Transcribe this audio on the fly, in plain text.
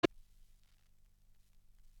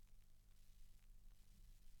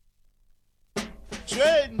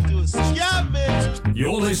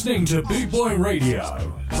You're listening to Boot Boy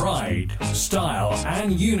Radio. Pride, style,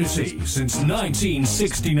 and unity since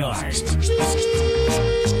 1969.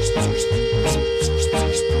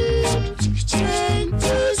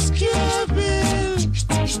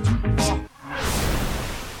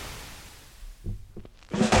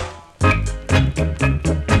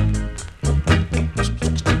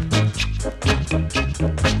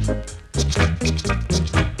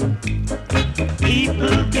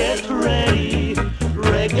 People get ready,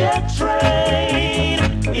 reggae train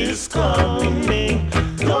is coming.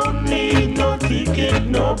 Don't need no ticket,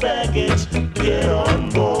 no baggage, get on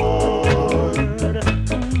board.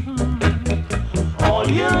 All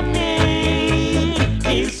you need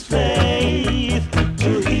is faith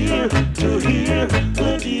to hear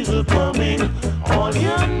the diesel coming. All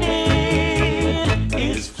you need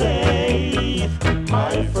is faith,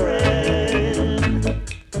 my friend.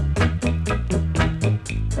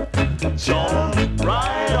 Jump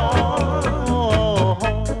right on,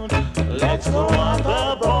 let's go on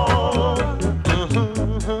the board.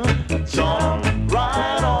 Jump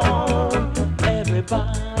right on,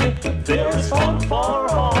 everybody, there is fun for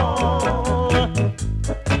all.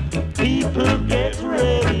 People get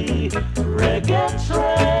ready, reggae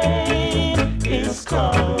train is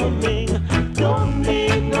coming. Don't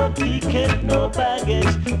need no ticket, no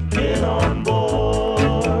baggage, get on board.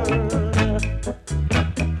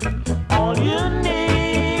 All you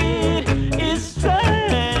need is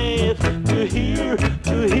faith to hear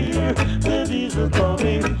the diesel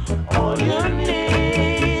coming. All you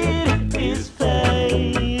need is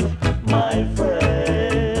faith, my friend.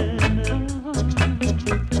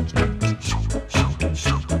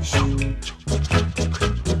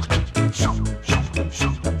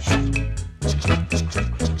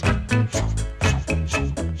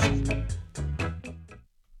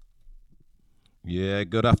 Yeah,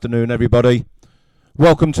 good afternoon, everybody.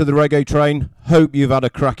 Welcome to the Reggae Train. Hope you've had a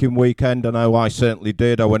cracking weekend. I know I certainly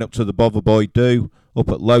did. I went up to the Bother Boy Do up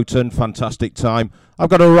at Lowton. Fantastic time. I've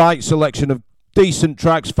got a right selection of decent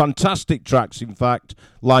tracks, fantastic tracks, in fact,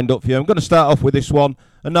 lined up for you. I'm going to start off with this one,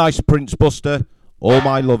 a nice Prince Buster, All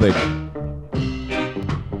My Loving.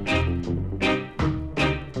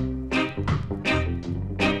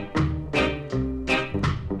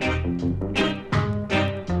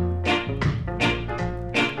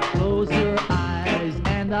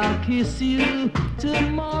 I'll kiss you,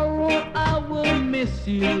 tomorrow I will miss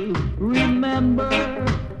you. Remember,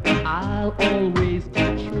 I'll always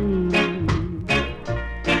be true.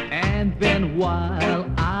 And then while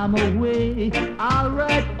I'm away, I'll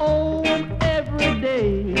write home every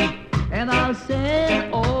day. And I'll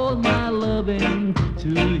send all my loving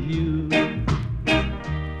to you.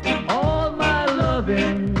 All my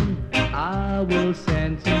loving I will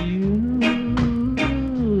send to you.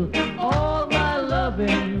 All my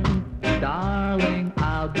loving, darling,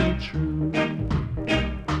 I'll be true.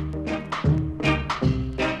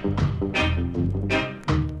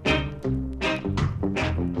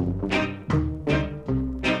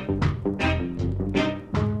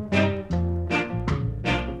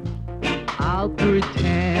 I'll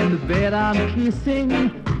pretend that I'm kissing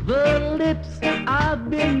the lips I've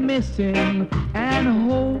been missing and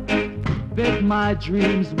hope that my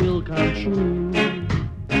dreams will come true.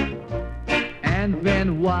 And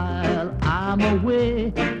then while I'm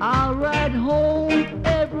away, I'll ride home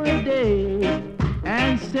every day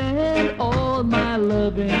and send all my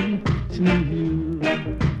loving to you.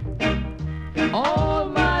 All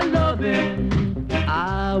my loving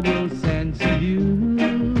I will send to you.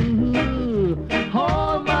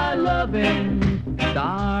 All my loving,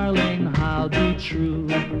 darling, I'll be true.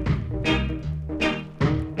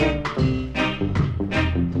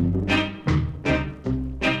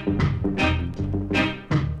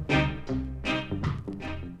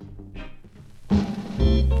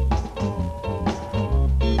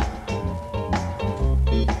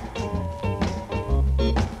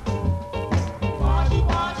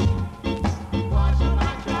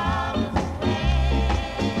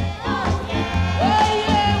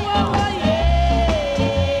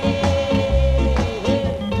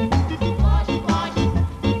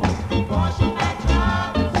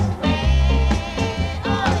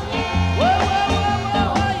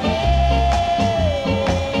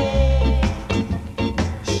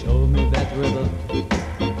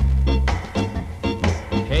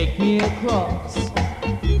 Across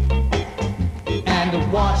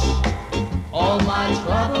and wash all my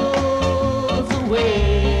troubles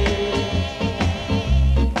away,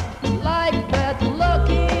 like that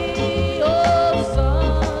lucky old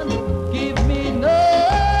sun. Give me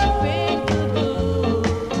nothing to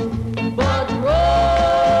do but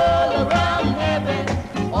roll around heaven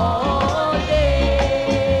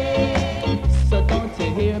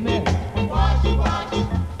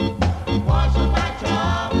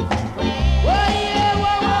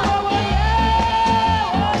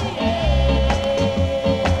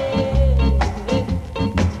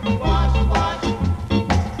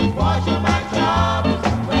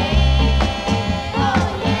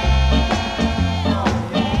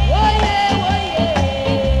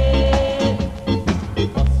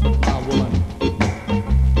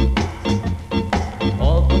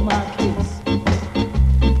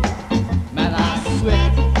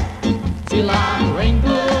till I'm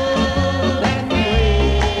wrinkled and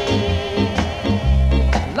gray,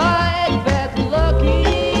 like that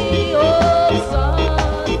lucky old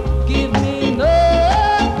sun. Give me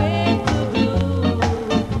nothing to do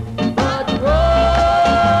but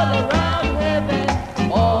roll around heaven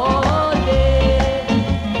all day.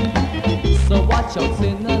 So watch out,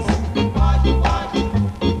 sinners.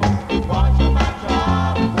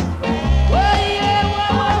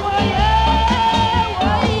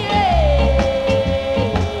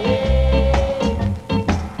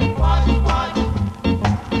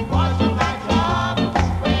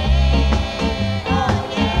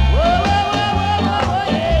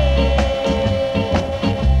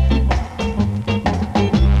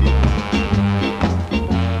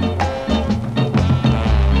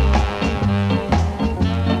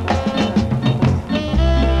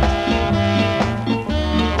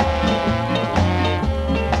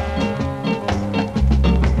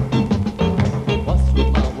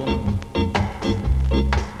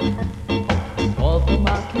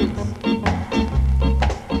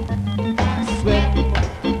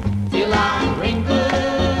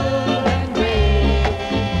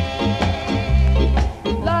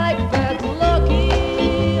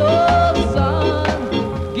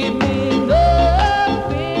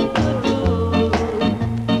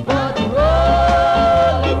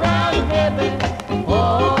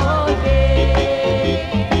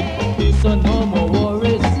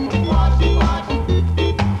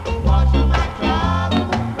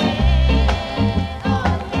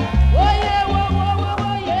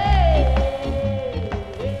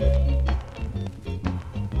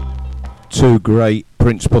 Two great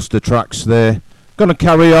Prince Buster tracks there. Gonna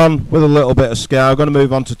carry on with a little bit of ska. Gonna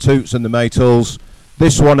move on to Tues and the Maytals.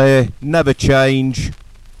 This one here, Never Change.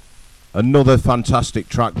 Another fantastic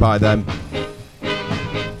track by them.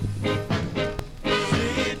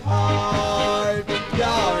 Sweetheart,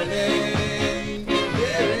 darling,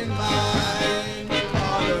 bear in mind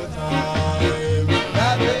all the time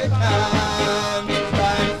that they can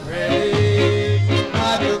stand ready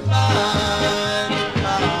at the fine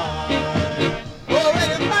time. Oh, when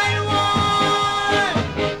you find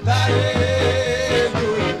one that is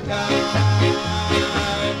good time,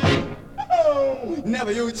 oh,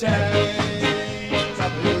 never you change.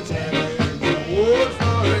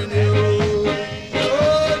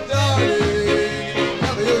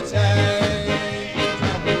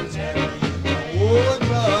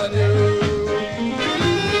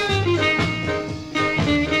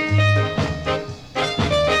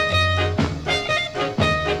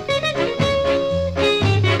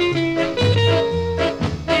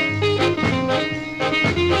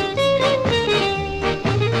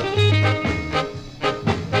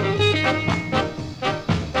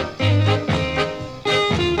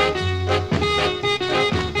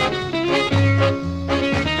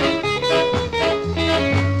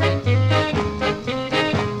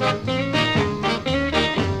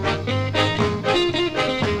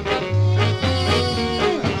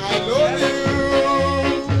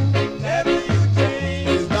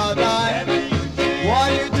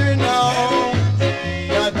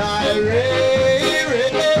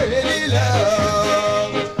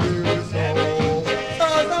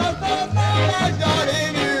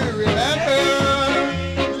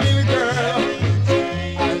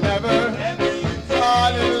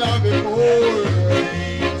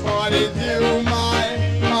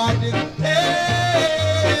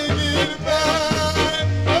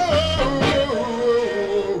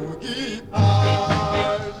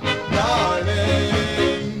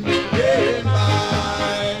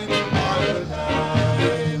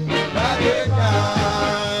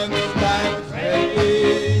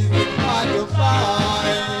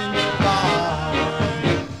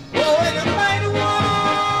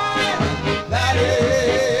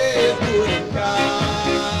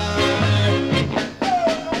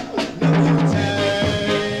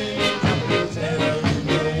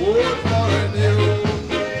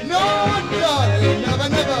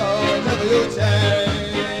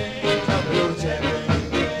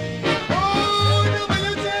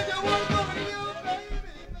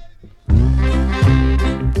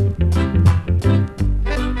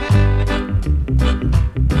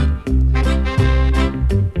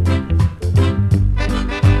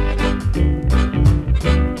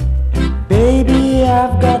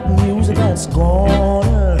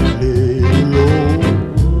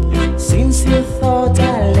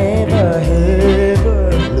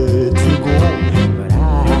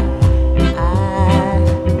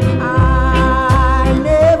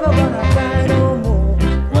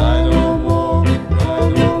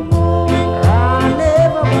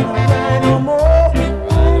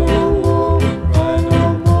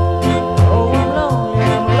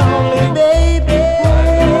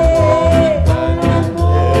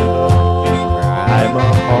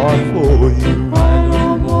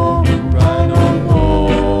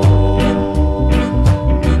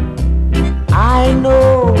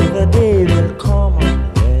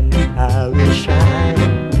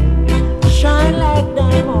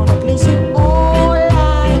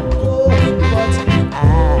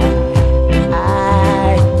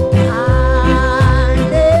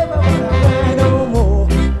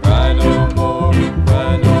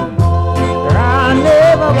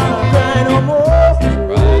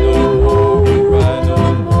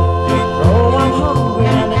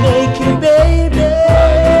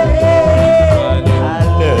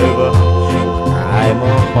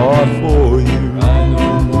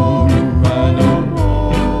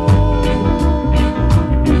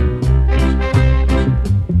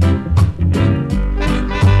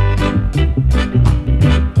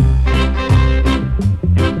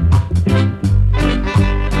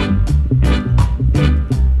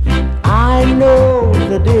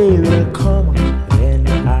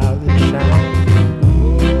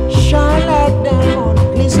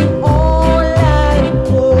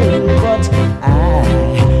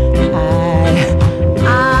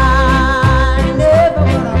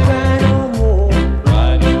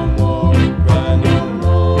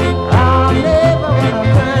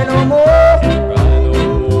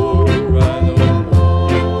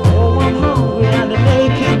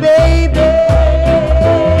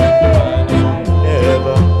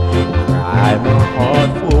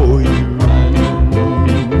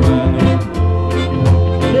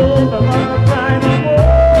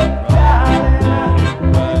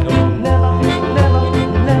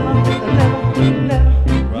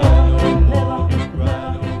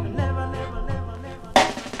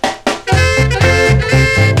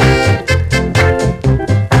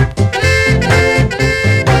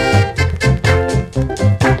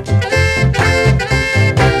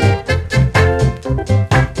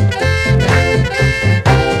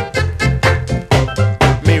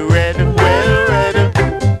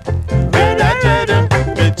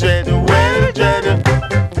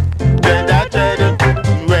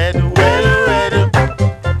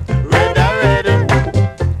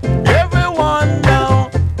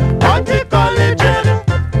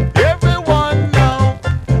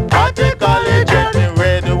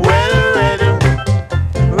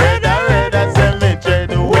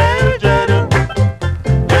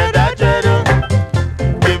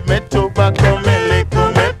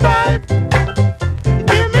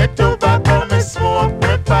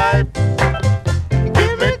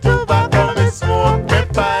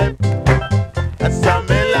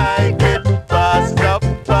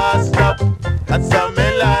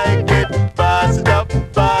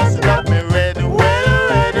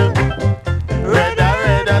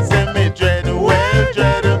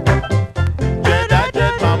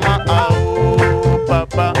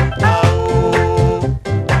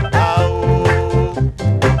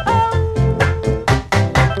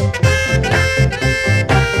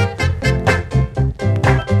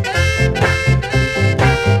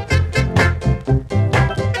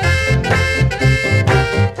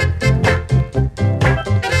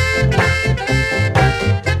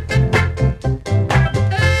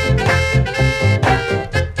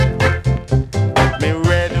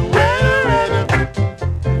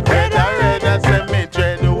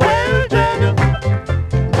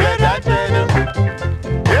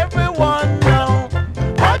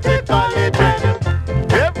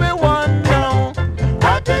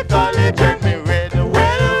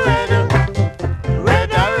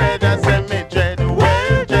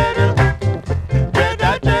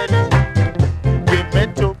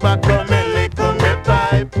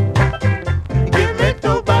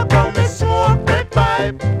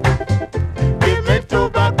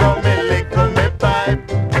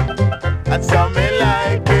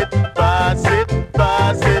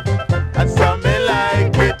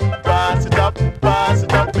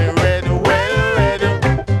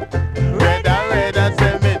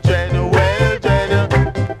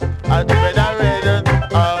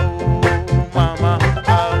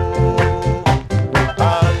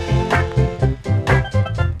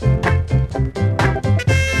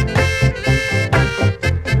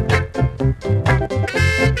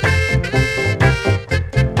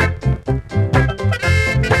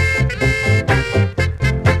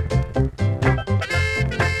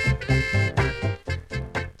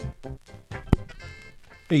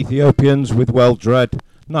 Ethiopians with Well Dread.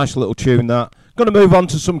 Nice little tune that. Going to move on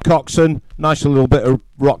to some Coxon. Nice little bit of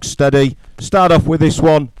rock steady. Start off with this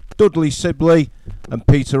one. Dudley Sibley and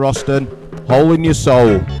Peter Austin. Hole in Your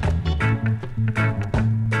Soul.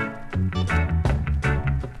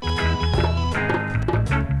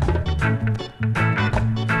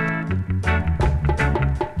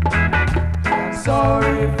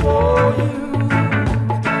 Sorry for you,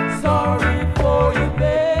 sorry for you,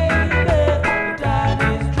 baby. Time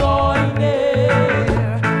is drawing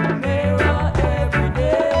nearer every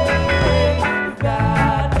day. You've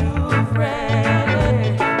got new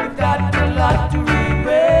friends, you've got a lot to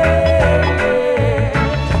regret.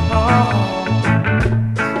 Oh,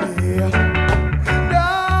 yeah,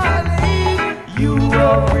 darling, you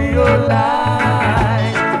will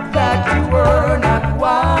realize that you were not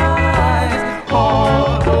wise.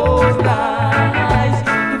 All those lies,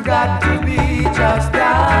 you've got to be just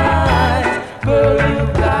nice, girl,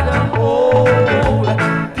 you've got a hold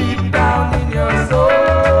deep down in your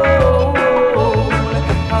soul.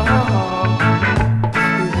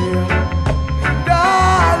 Yeah.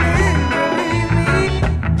 Darling, believe me.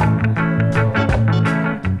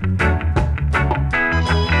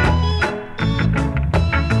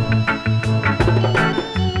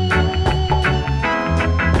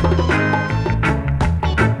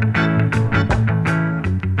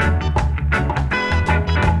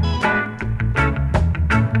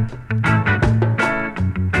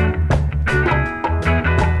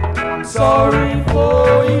 Sorry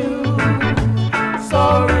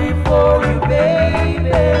for you, baby.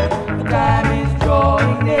 The time is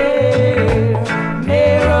drawing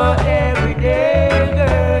nearer every day,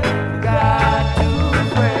 girl. You got to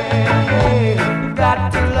pray, you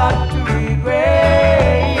got a lot to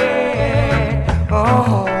regret.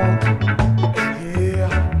 Oh,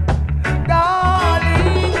 yeah,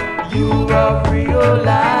 darling, you have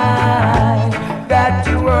realized that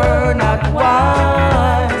you were not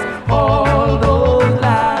wise. All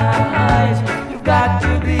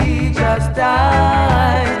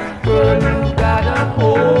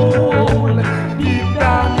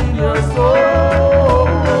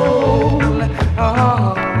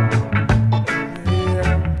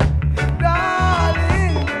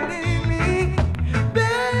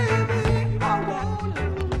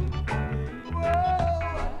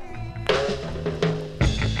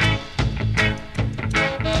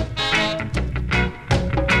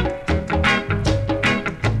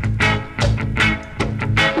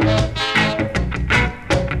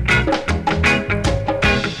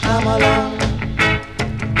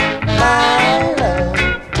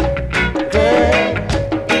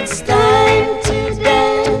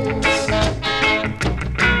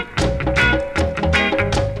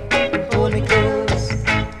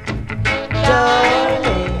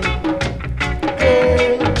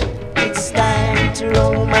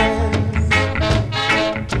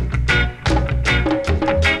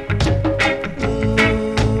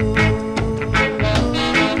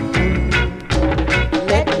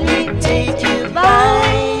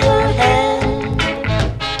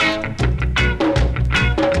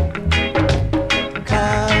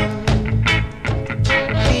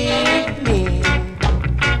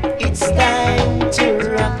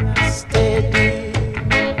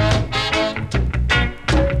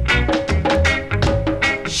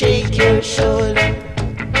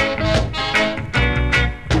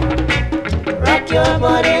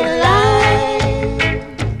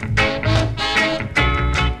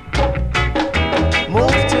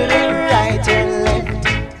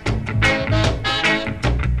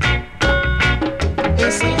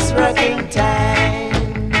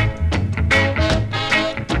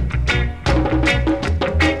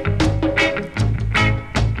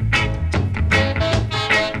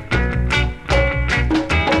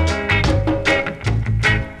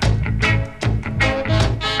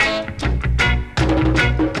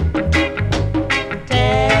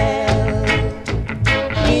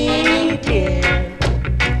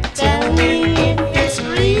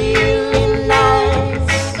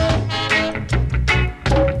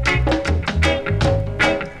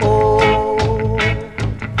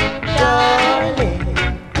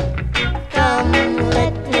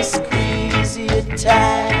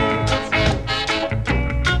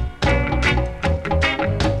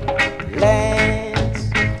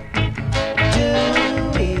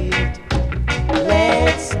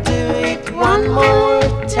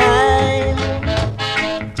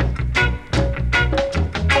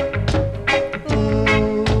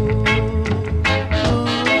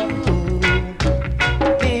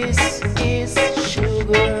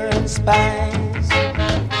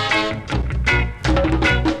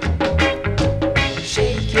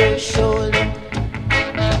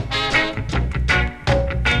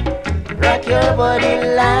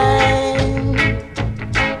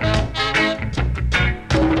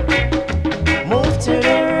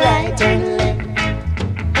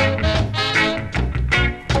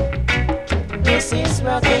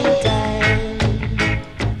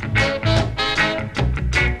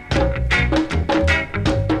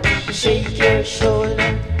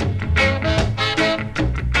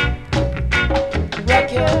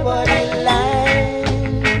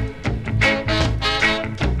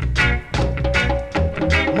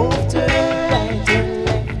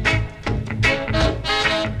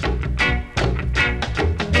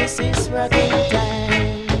reggae time.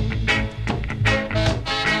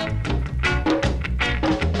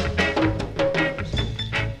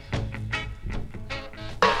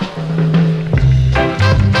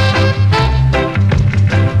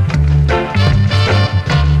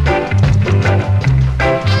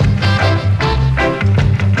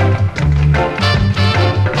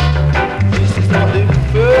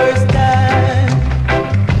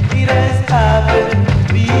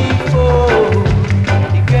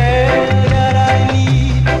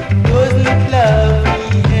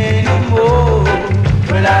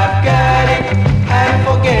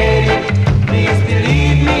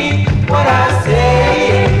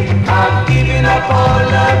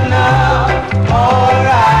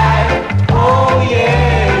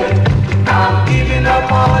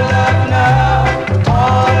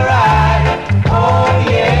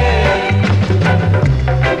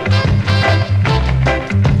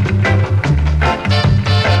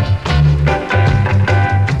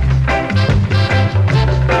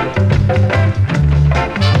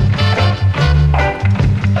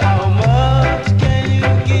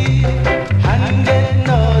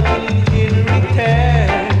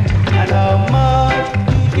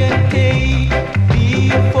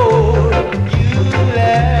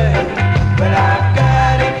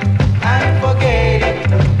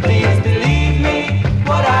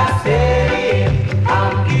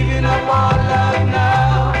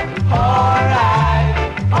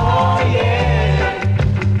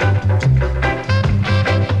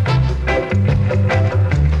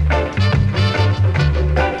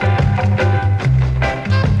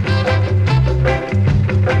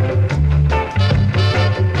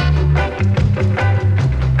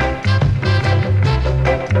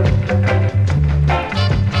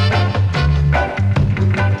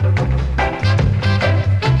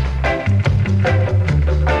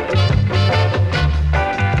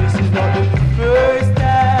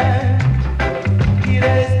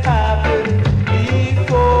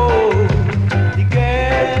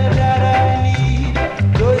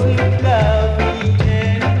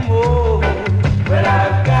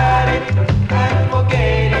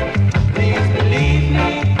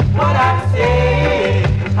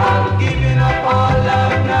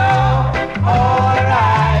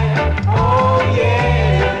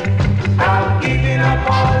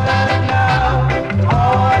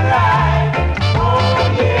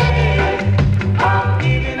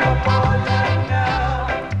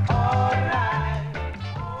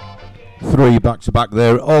 Three back-to-back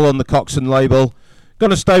there, all on the Coxon label.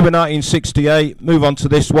 Gonna stay with 1968, move on to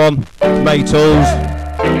this one, May Tues.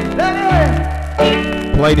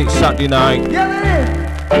 Played it Saturday night,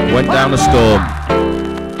 went down a storm.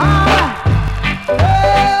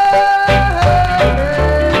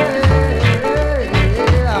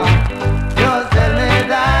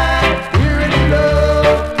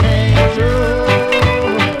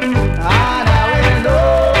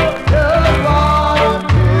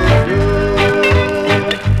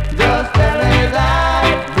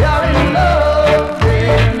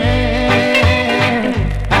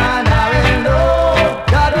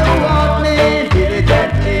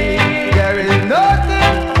 No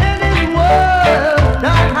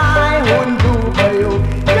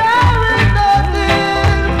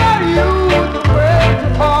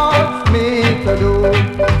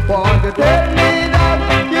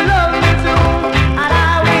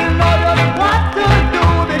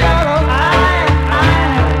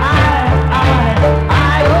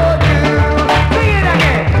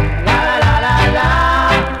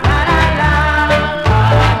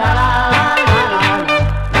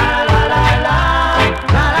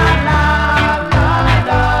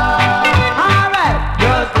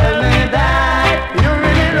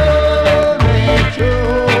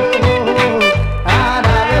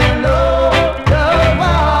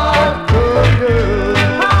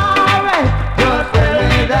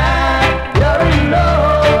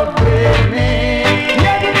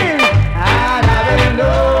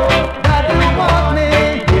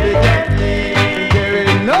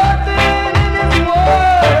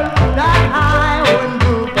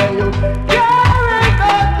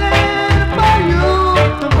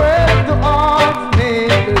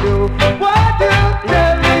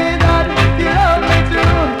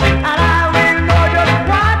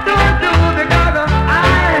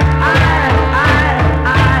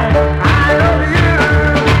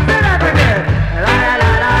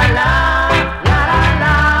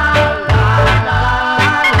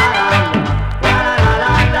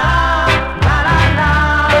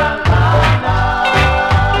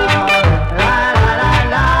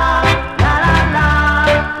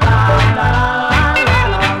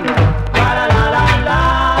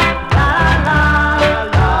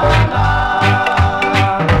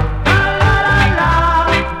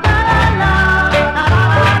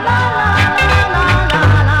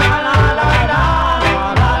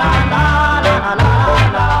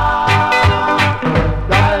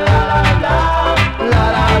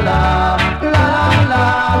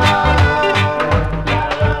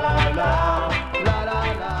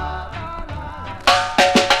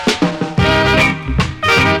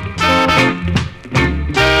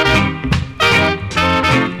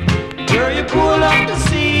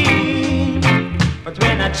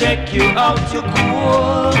check you out, you're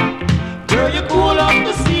cool. Girl, you cool off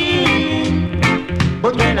the scene.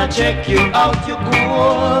 But when I check you out, you're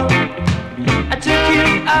cool. I took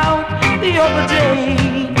you out the other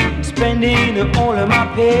day, spending all of my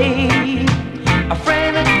pay. A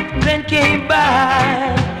friend then came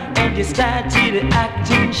by, and you started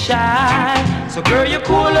acting shy. So girl, you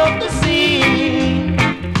cool off the scene.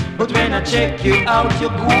 But when I check you out,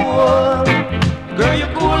 you're cool. Girl, you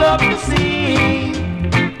cool off the scene.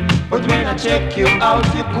 But when I check you out,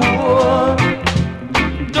 you're cool.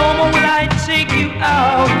 Don't know will I take you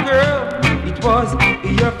out, girl. It was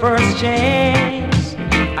your first chance.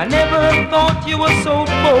 I never thought you were so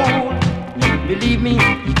bold. Believe me,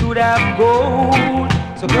 you could have gold.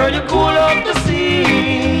 So girl, you cool off the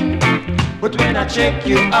scene. But when I check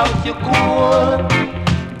you out, you're cool.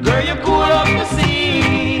 Girl, you cool off the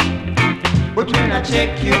scene. But when I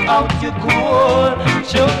check you out, you're cool.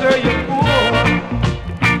 Sure, girl, you're cool.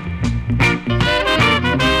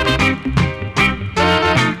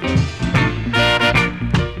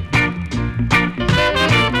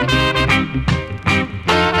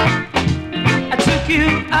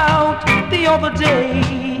 The other day,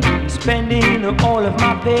 spending all of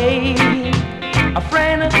my pay. A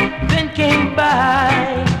friend then came by,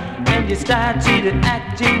 and you started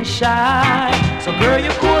acting shy. So girl,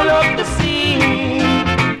 you cool up the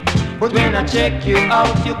scene. But when I check you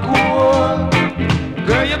out, you're cool.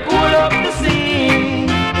 Girl, you cool up the scene.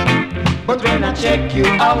 But when I check you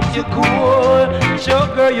out, you're cool. Sure,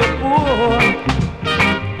 girl, you're cool.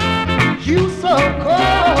 You so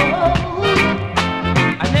cold.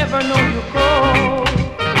 I never know you cold.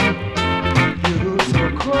 You so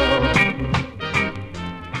cold.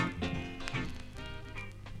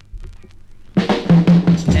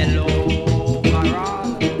 Hello,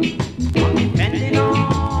 Carol. I'm depending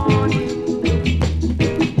on you.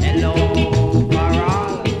 Hello,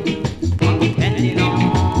 Carol. I'm depending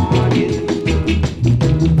on you.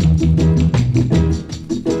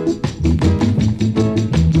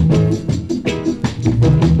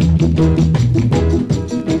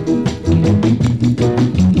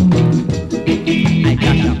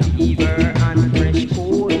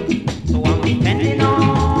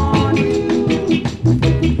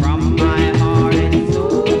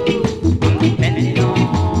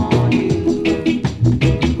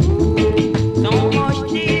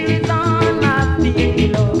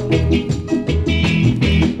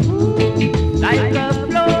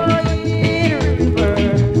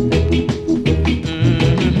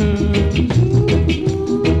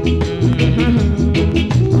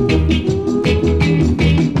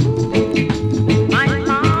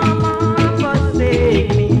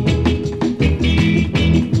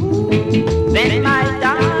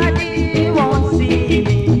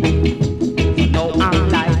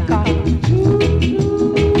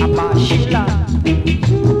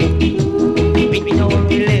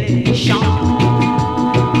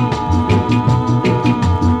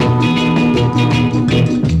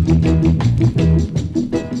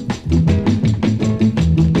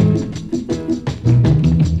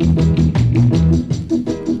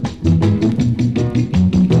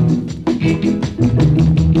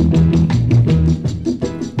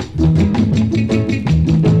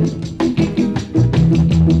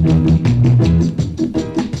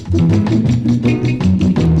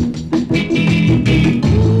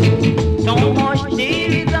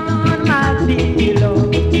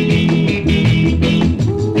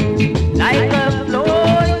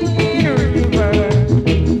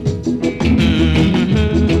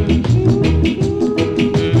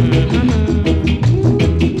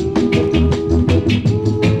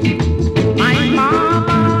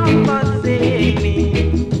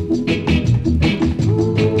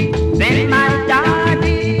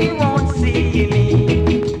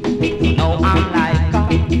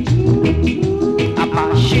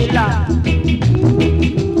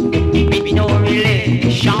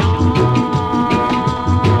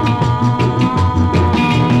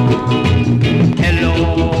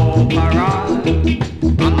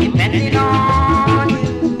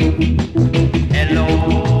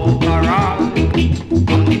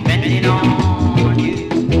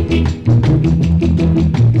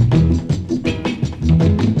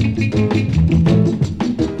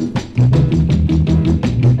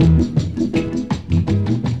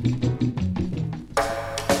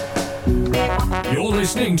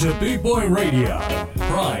 listening to Boot Boy Radio.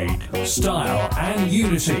 Pride, style, and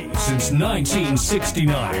unity since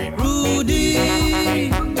 1969. Rudy,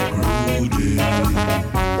 Rudy,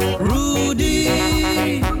 Rudy,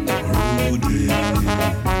 Rudy,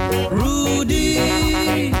 Rudy,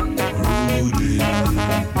 Rudy,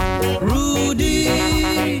 Rudy.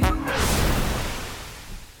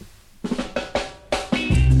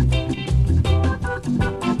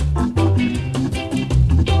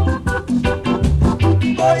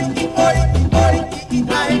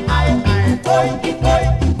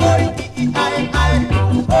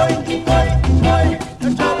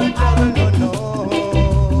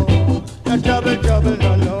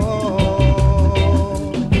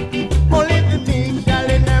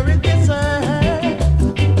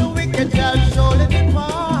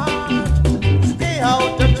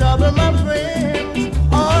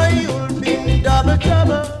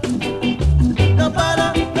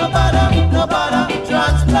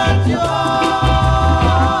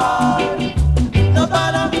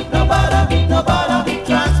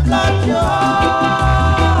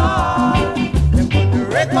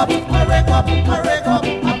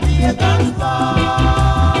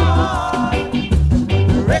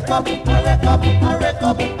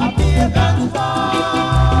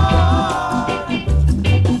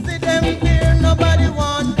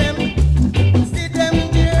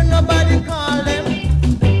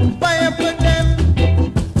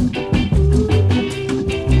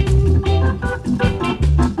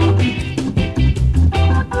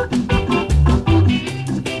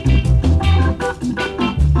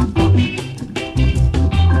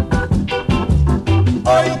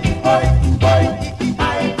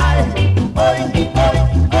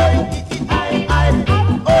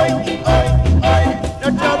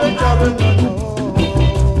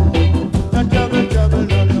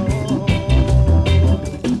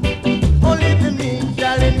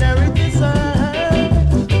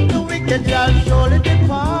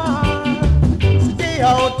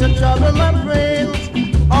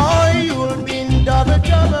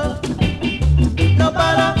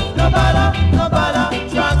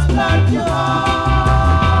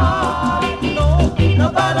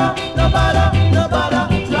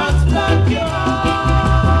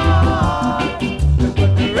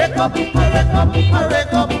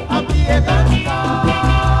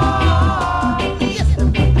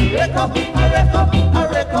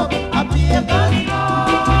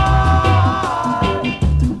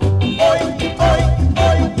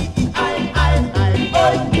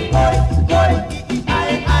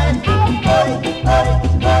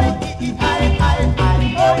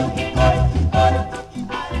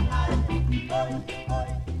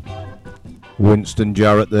 Winston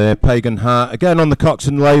Jarrett there, Pagan Heart, again on the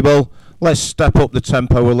Coxon label. Let's step up the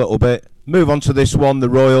tempo a little bit. Move on to this one, the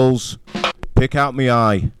Royals, Pick Out Me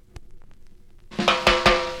Eye.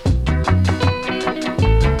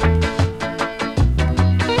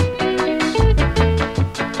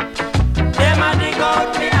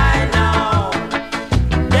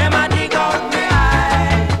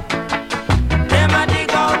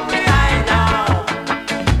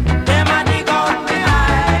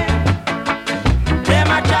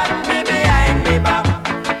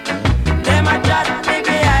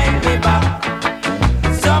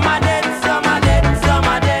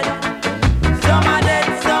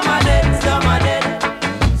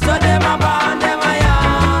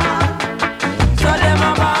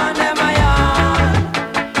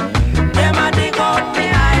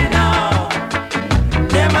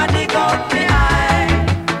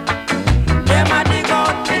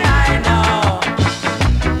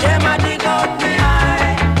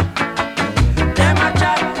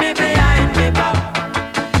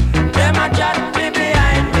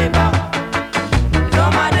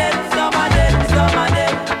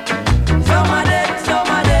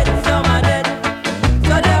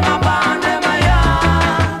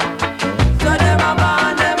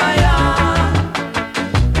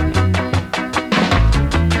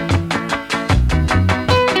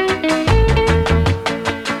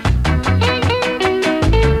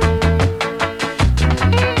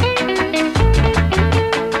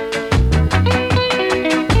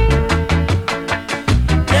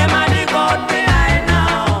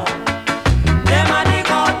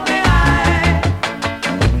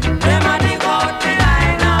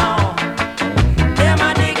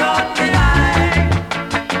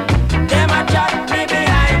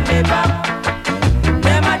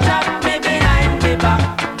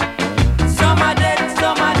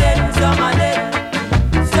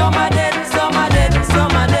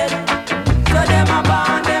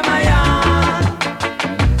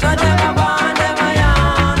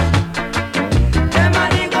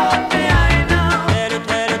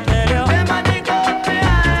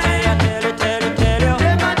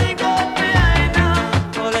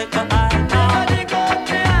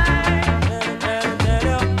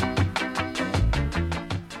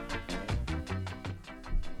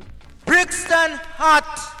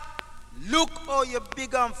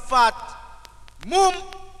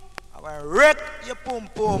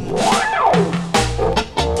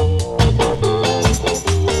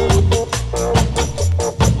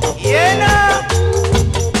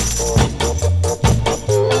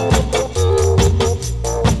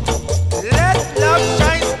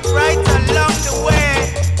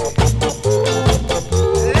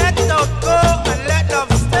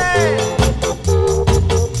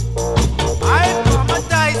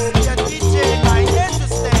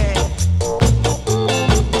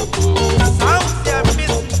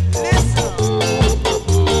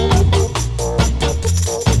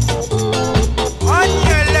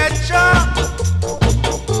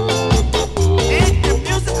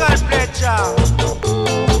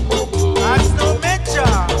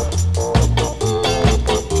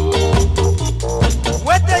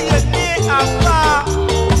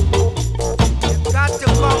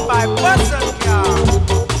 my person car.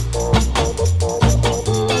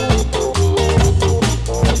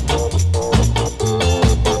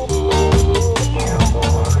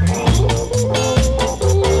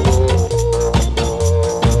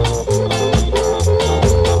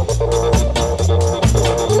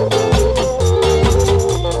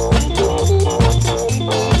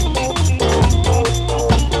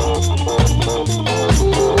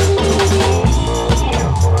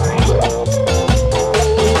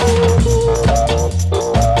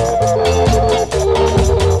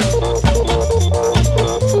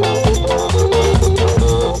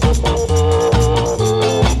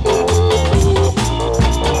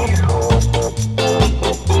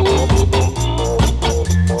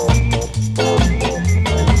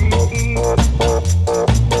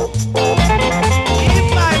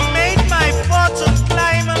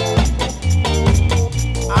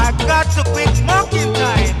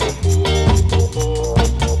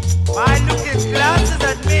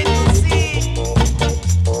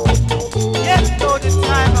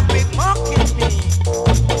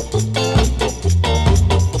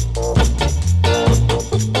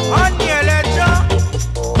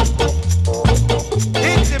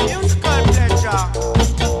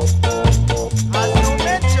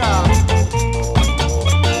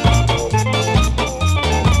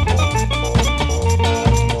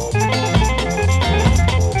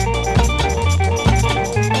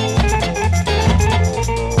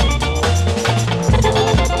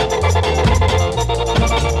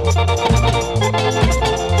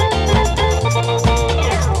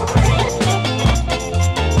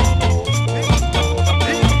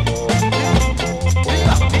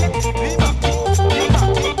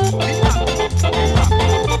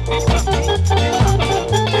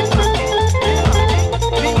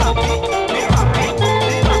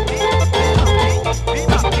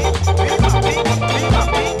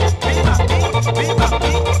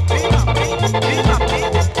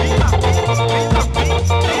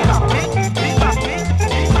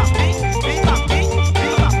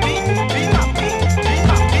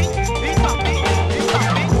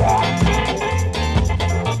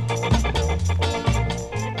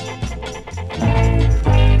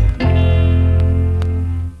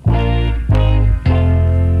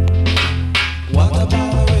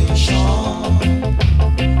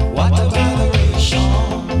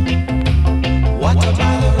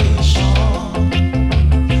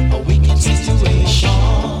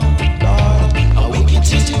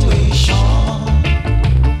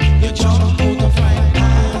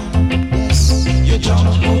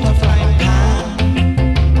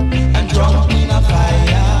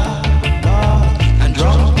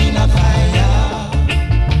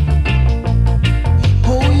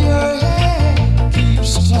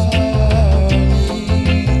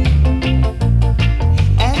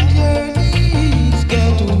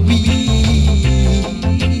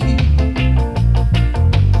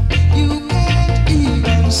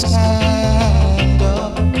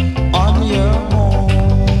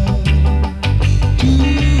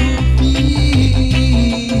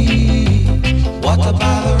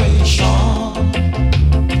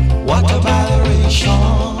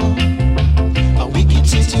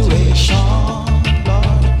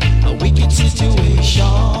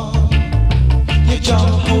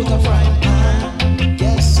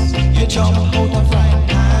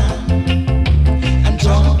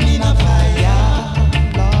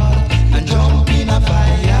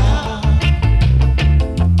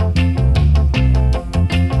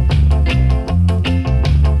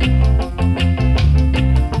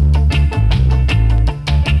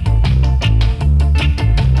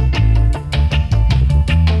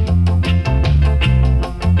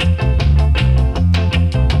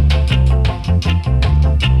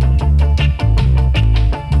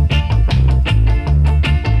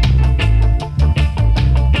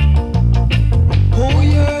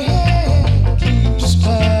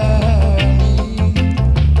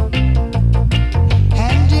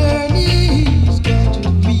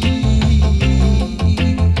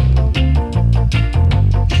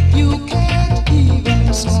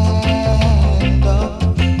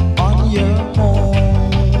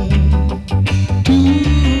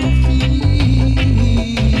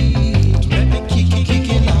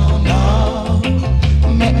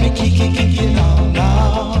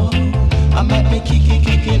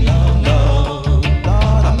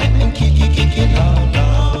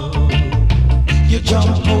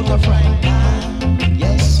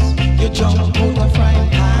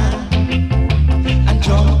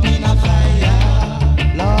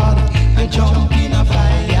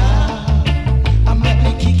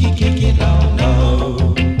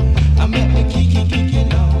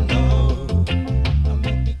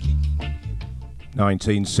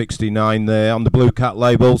 1969 there on the Blue Cat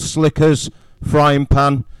label. Slickers, Frying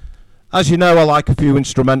Pan. As you know, I like a few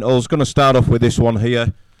instrumentals. Going to start off with this one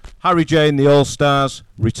here. Harry J and the All-Stars,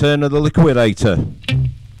 Return of the Liquidator.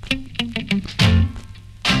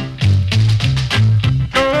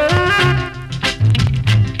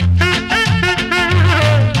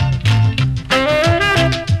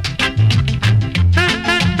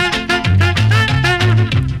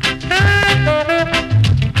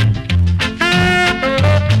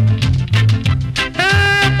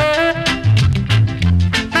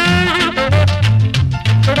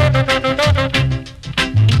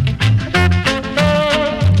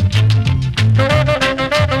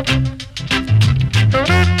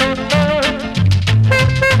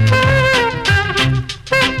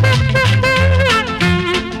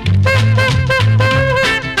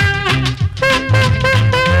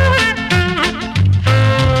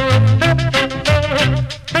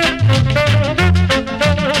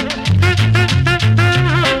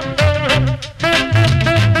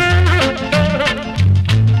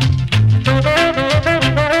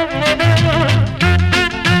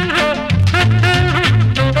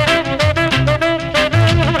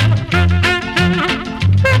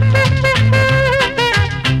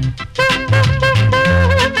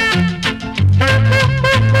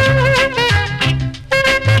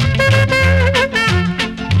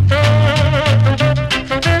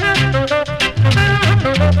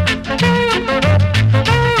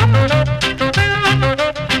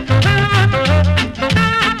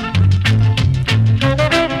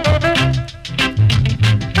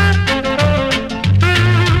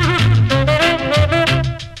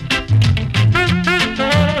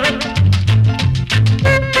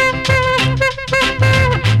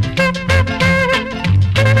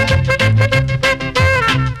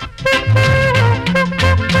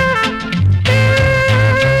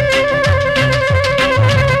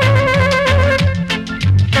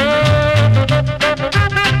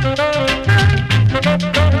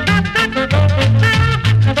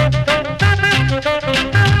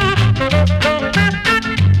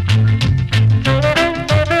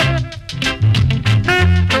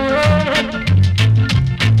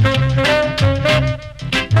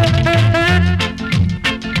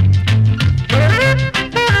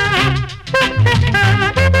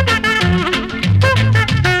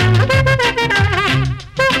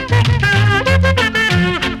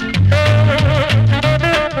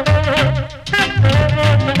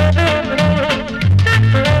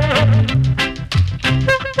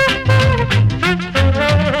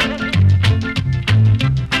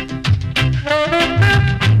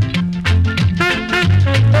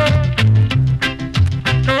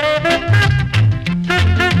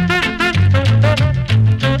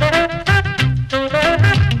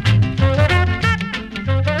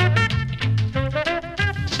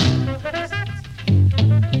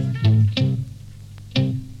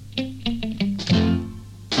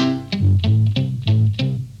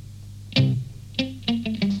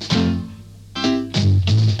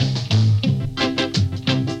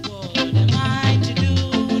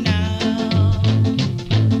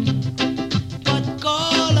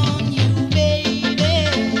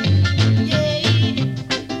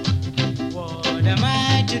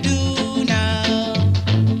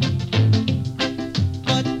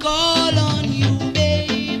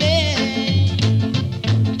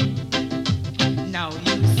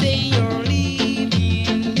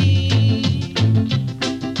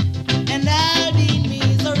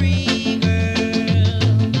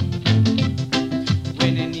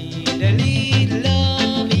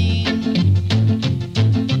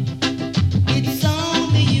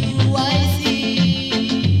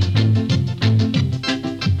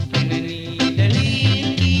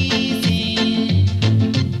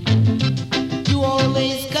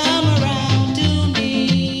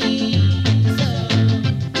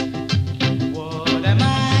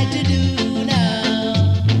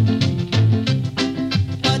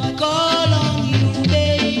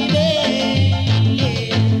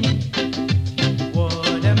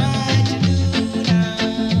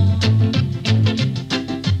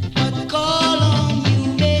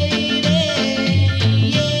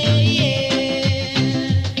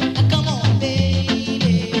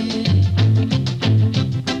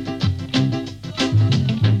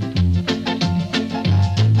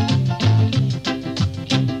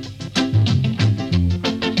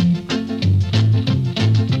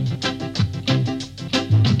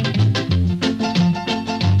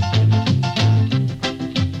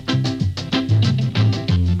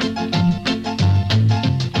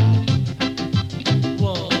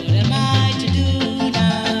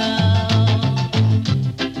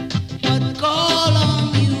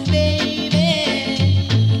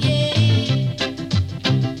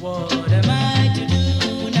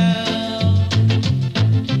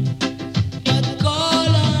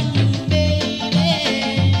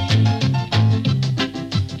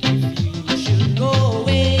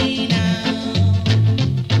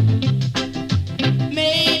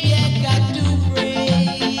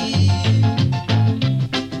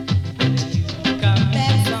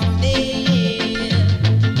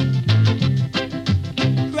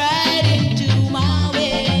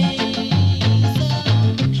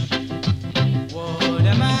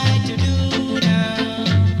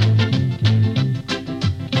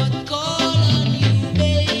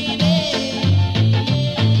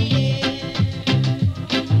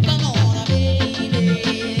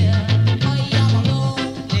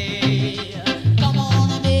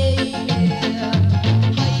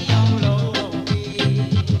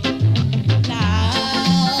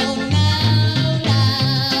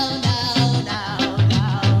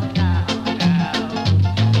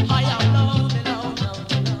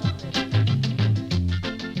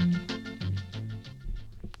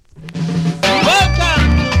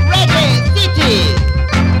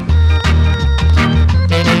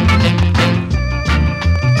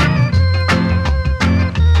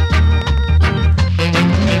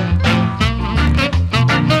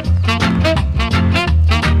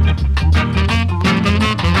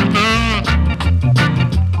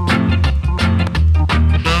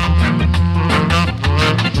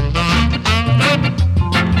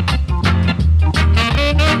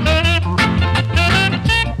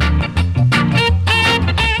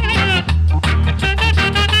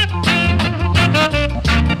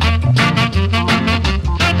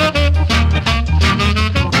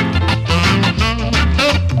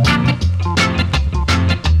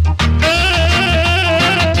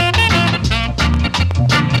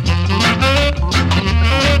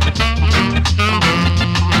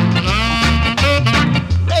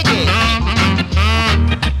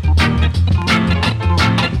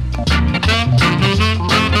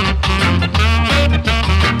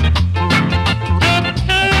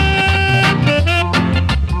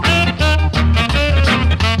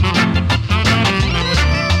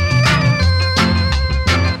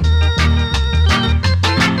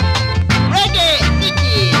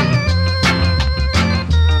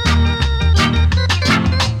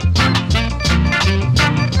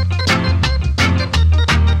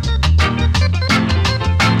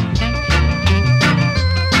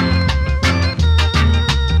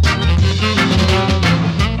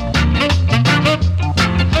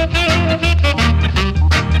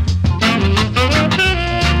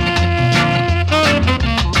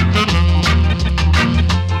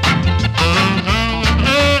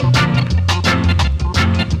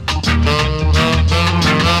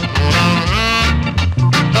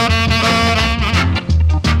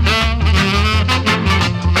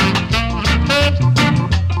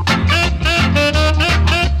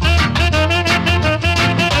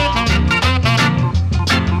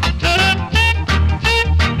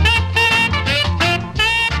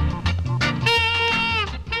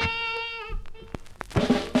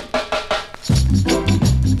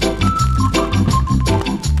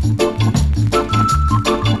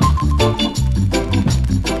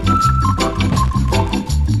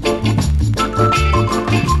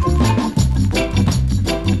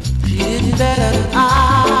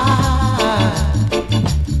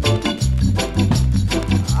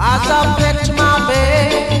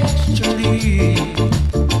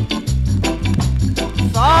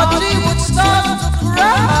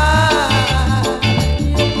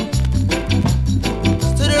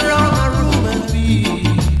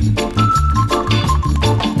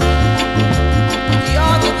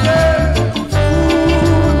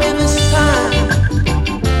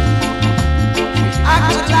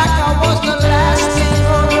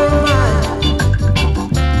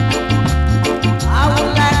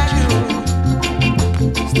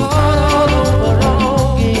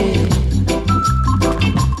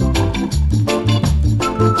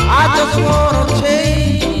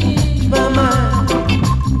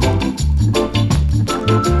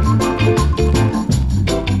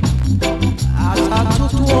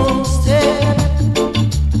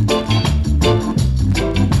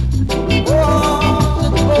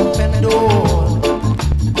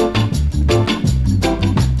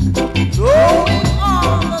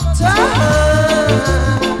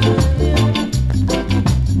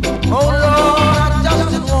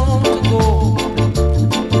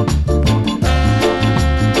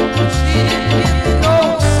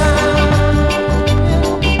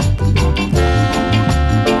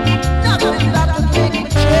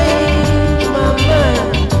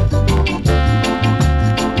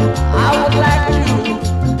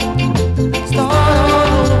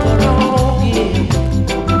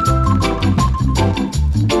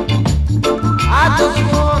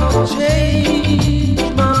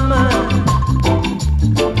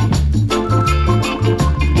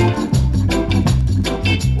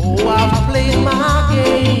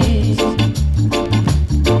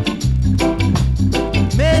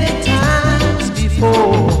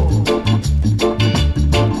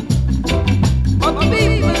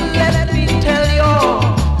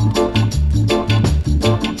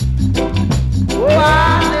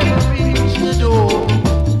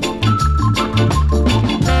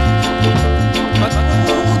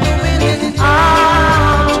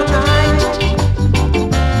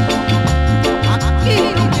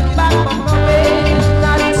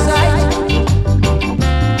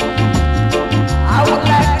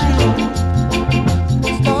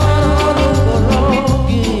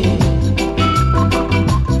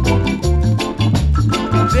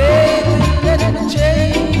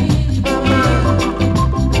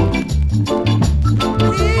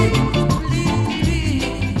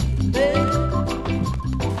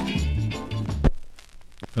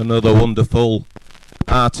 Another wonderful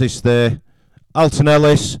artist there. Alton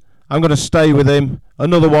Ellis, I'm going to stay with him.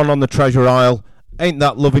 Another one on the Treasure Isle. Ain't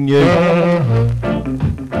That Loving You?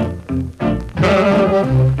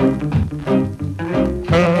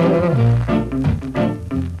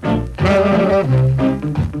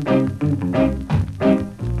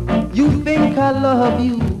 You think I love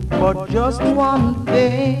you for just one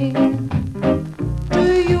thing.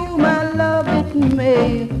 To you, my love, it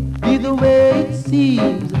may be the way it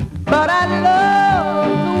seems, but I love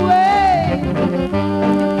the way you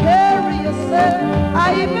carry yourself.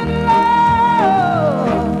 I even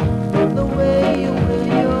love the way you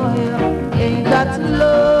wear your hair. Ain't that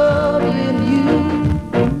love in you?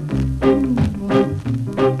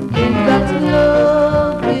 Ain't that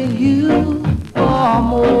love in you? For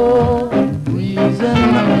more reason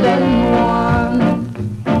than one.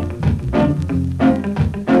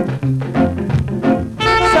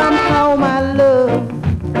 Somehow, my love,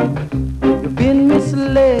 you've been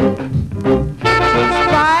misled.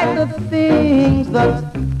 Despite the things that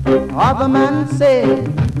other men say,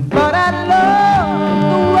 but I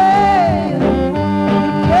love the way you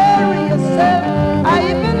carry yourself. I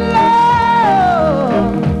even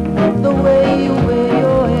love the way you wear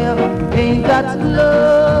your hair. Ain't that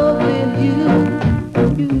love in you?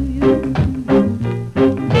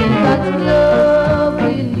 Ain't that love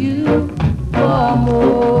in you? For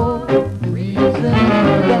more reason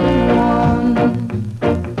than one.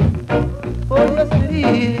 Oh, yes, it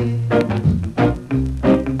is.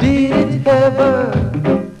 Did it ever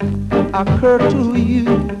occur to you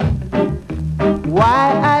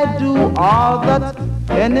why I do all that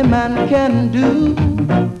any man can do?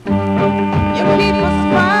 You keep a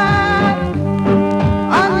smile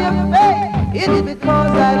on your face. It's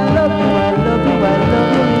because I love you, I love you, I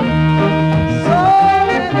love you. So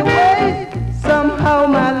many ways, somehow,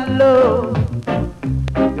 my love,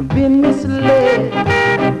 you've been misled.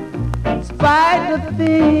 Despite the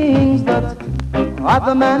things that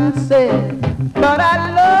other men say, but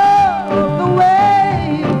I love the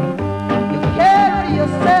way you carry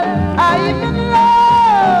yourself. I even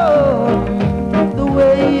love the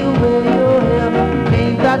way you wear your hair.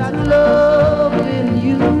 Ain't that love in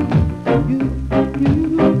you?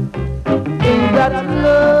 Ain't that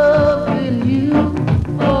love in you?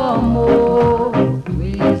 Or more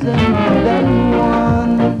reason than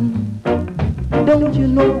one. Don't you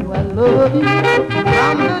know I love you?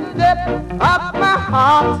 From the depth of my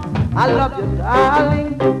heart, I love you,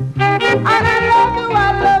 darling. And I love you,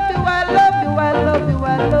 I love you, I love you, I love you,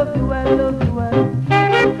 I love you, I love you, I love you.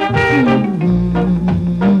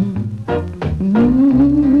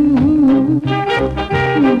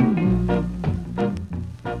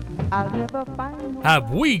 I'll never find no.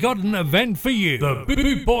 Have we got an event for you? The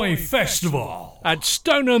Boot Boy Festival at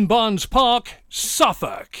Stoneham Barnes Park,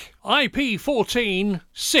 Suffolk. IP 14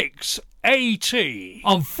 6AT.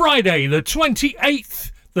 On Friday the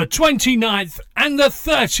 28th, the 29th and the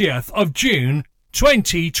 30th of June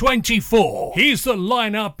 2024. Here's the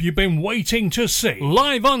lineup you've been waiting to see.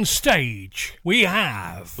 Live on stage, we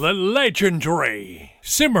have the legendary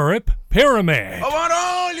Simmerip Pyramid. I want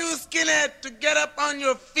all you skinhead to get up on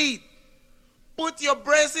your feet. Put your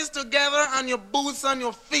braces together and your boots on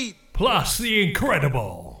your feet. Plus the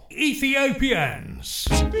incredible Ethiopians.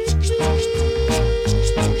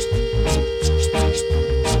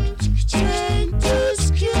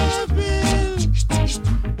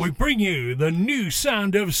 We bring you the new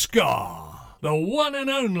sound of ska, the one and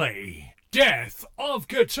only Death of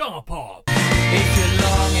Guitar Pop. If you're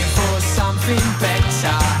longing for something better,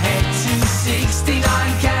 head to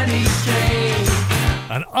 69 Candy Street.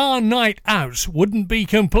 And our night out wouldn't be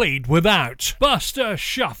complete without Buster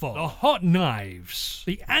Shuffle, the Hot Knives,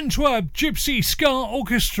 the Antwerp Gypsy Ska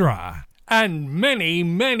Orchestra, and many,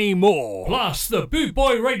 many more. Plus the Boot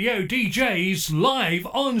Boy Radio DJs live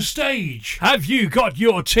on stage. Have you got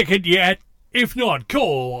your ticket yet? If not,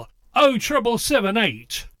 call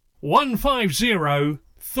 07778 150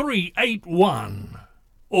 381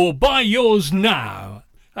 or buy yours now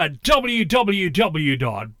at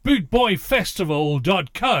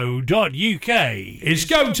www.bootboyfestival.co.uk. It's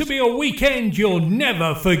going to be a weekend you'll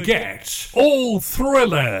never forget. All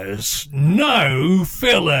thrillers, no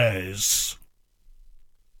fillers.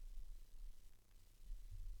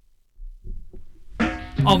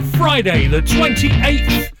 On Friday the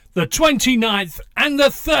 28th, the 29th and the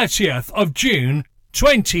 30th of June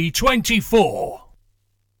 2024.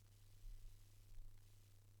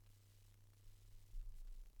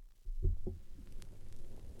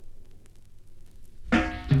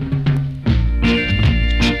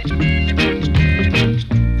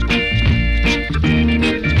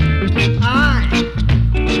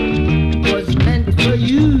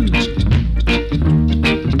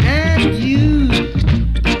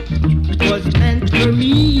 for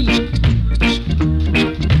me.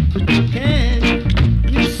 Can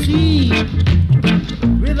you see?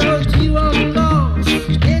 Without you I'm lost.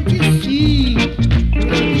 Can't you see?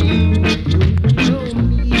 Without you know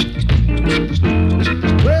me.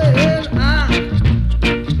 Well, I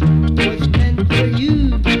was meant for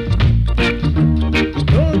you.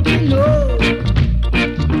 Don't you know?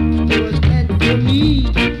 It was meant for me.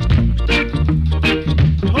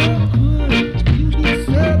 How could you be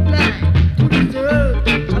so blind to deserve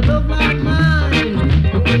a love like mine?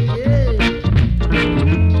 Oh yeah,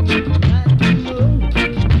 I know.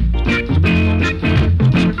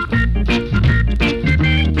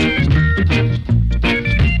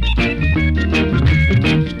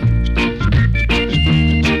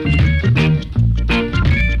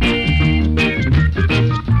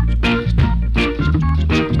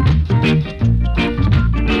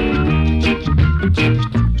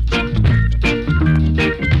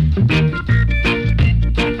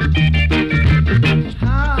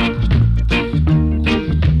 How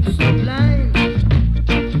so blind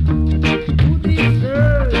to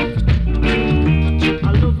deserve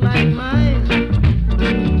a love like mine?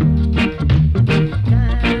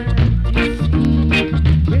 Can't you see?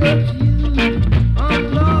 Without you, I'm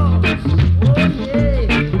lost. Oh yeah.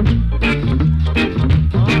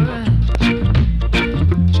 Alright.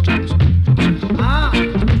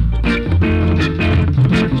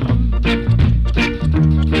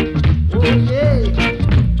 Oh yeah.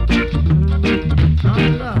 I'm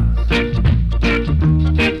lost.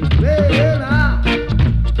 Well, I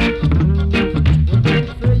was meant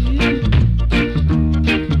for you,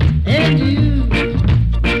 and you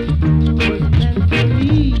was meant for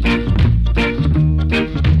me.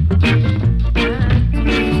 Can't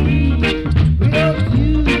you see? Without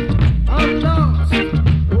you, I'm lost.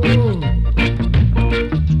 Oh.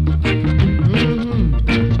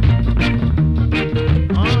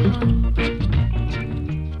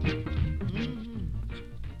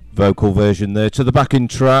 Vocal version there to the backing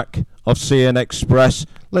track of CN Express.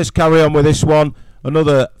 Let's carry on with this one.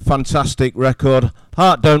 Another fantastic record.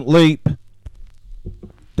 Heart Don't Leap.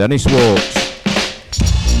 Dennis Walks.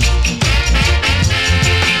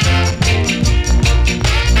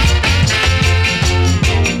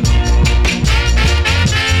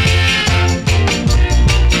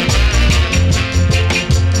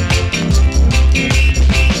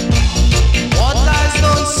 What eyes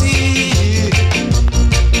don't see,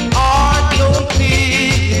 heart don't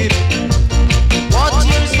feel. What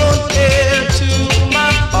ears don't hear to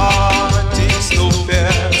my heart, it's no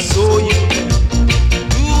fair. So you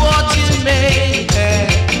do what you may,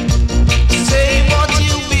 say what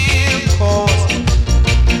you will, 'cause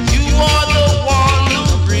you are the one who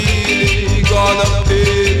really gonna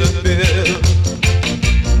pay the bill.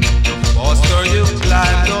 The faster you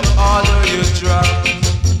climb, the harder you drop.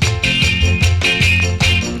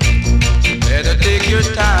 Better take your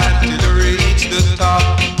time till you reach the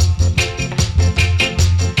top.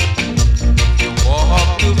 You walk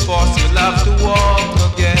too fast, you'll have to walk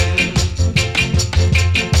again.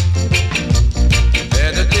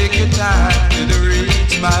 Better take your time till you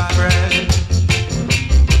reach, my friend.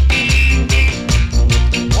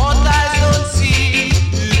 What eyes don't see,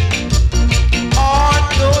 heart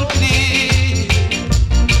don't bleed.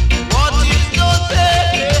 What is not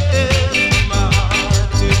there, my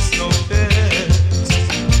heart is no fair.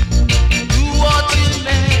 Do what you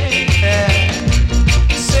may,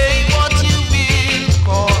 say what you will,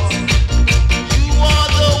 'cause you are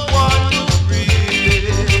the one who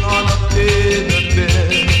really gonna pay the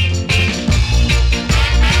bill.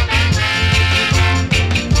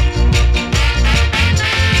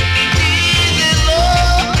 Easy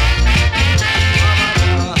love,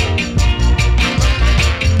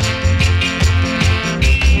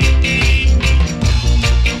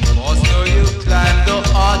 faster you climb, the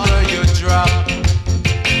harder you drop.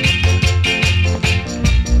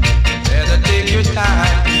 Better take your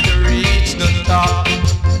time till you reach the top.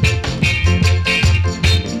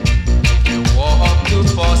 You walk too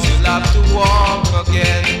fast, you'll have to walk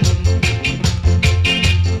again.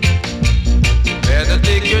 Better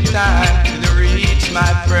take your time till you reach,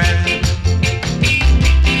 my friend.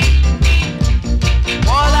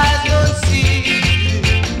 All eyes don't see,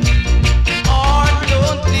 heart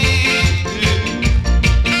don't bleed.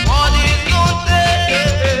 What is not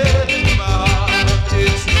there, my heart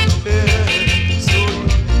is no fair. So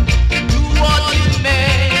do what you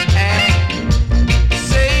may,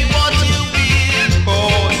 say what you will,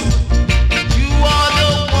 'cause you are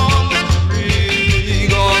the one who really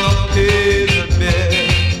gonna pay the bill.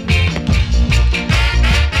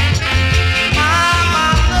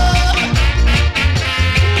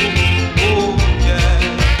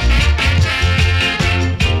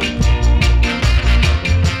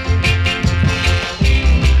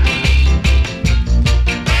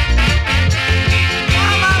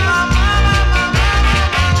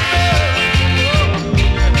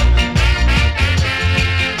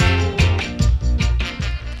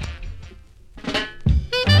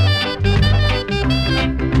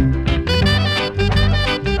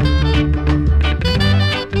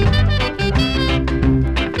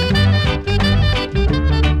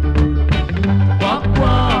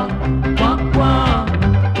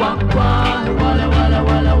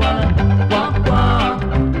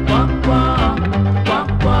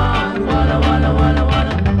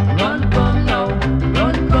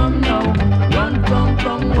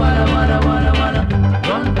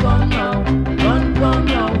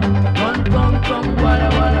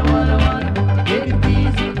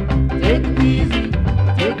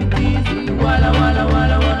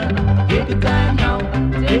 your time now,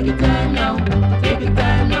 take your time now, take your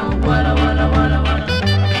time now. Walla walla walla walla.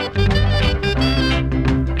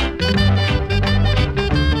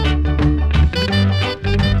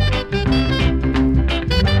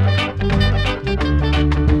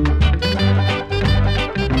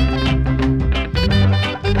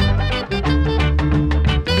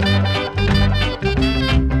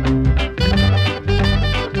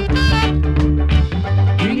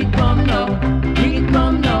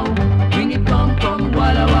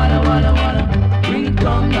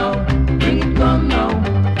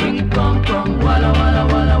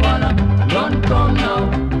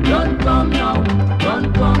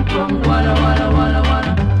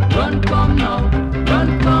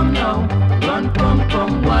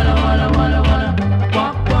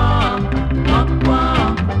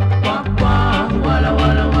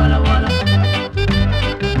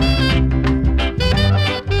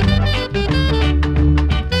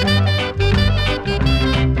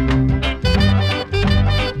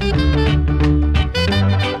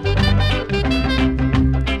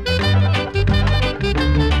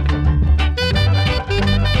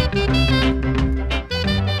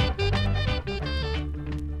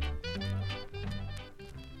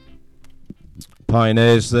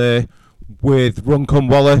 Pioneers there with Run Come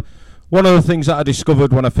Walla. One of the things that I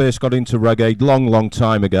discovered when I first got into reggae long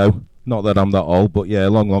time ago, not that I'm that old, but yeah,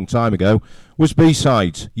 long time ago, was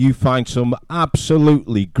B-sides. You find some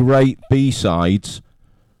absolutely great B-sides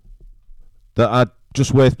that are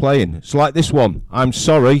just worth playing. It's like this one, I'm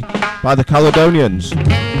Sorry, by the Caledonians.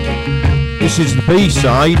 This is the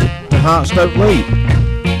B-side, The Hearts Don't Leap.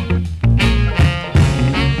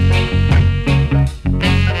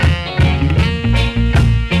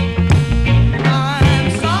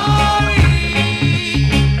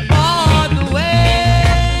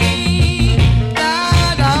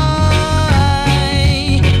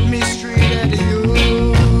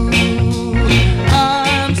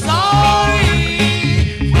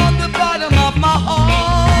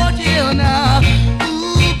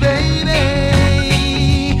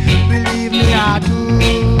 I do.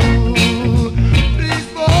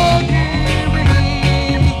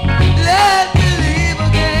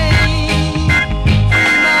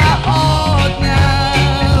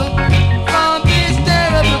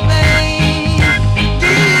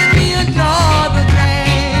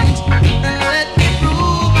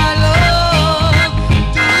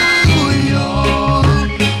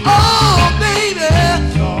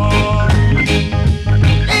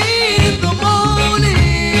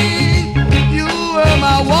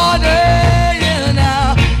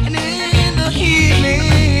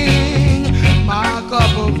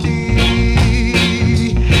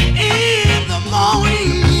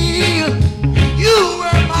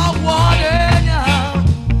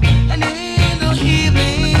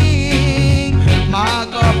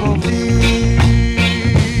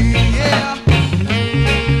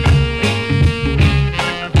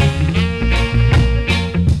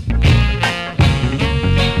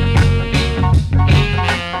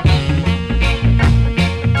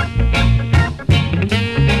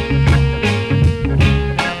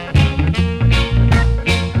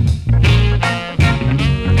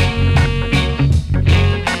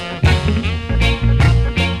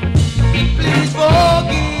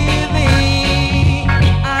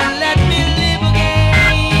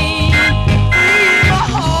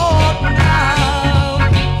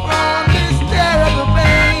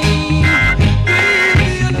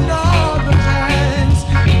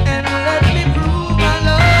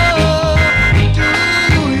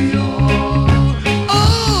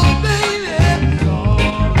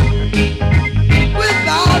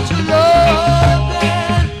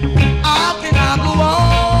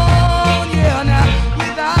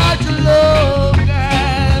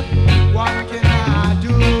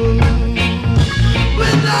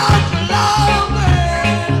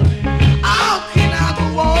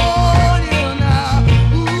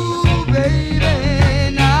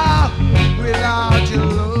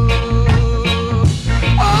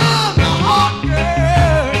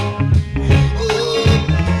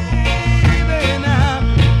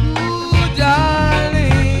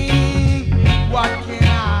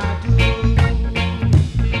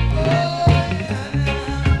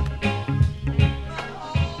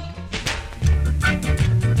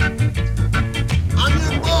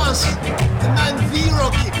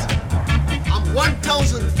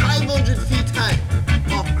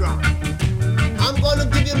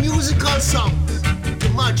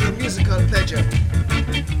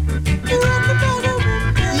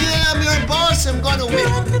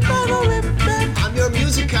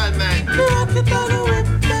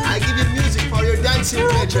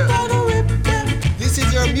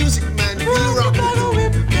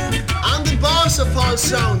 all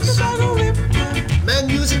sounds. Man,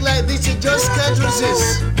 music like this, you just can't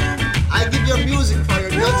resist. I give you music for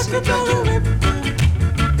your dancing pleasure.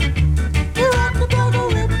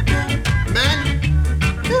 Man,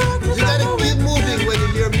 you gotta keep moving when you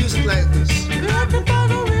hear music like this.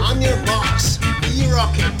 I'm your boss, be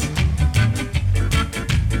rocket.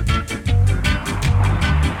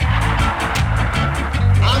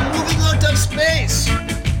 I'm moving out of space.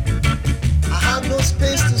 I have no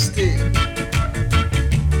space to stay.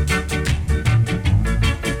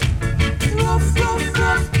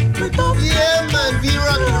 Yeah, man,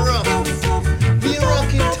 V-Rocket rough.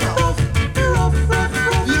 V-Rocket tough.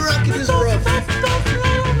 V-Rocket is rough.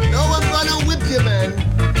 Now I'm gonna whip you, man.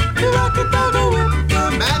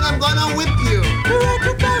 Man, I'm gonna whip you.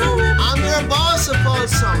 I'm your boss of all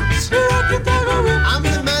sounds. I'm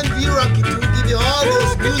the man V-Rocket who give you all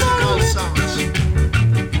those musical sounds.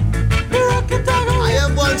 I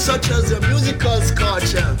am one such as a musical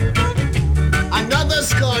sculpture. Another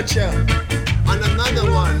sculpture. And another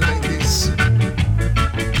one like this.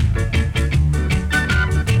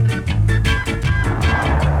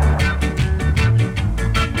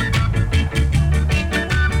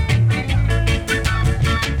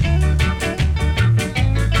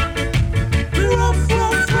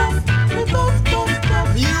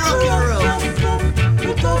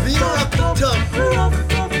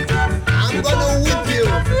 I'm gonna whip you.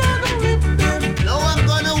 Now I'm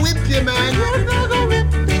gonna whip you, man.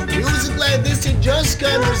 Music like this, you just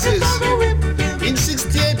can't resist. In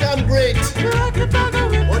 68 I'm great,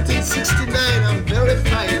 but in 69 I'm very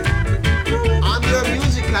fine. I'm your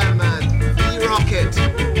musical man, V-Rocket.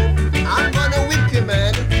 I'm gonna whip you,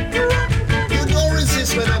 man. You don't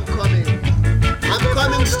resist when I'm coming. I'm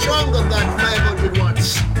coming stronger than 500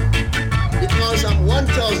 watts. Because I'm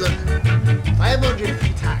 1,500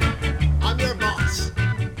 feet high. I'm your boss,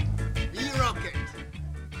 V-Rocket.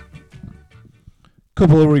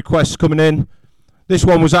 Couple of requests coming in. This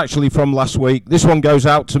one was actually from last week. This one goes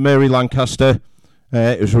out to Mary Lancaster.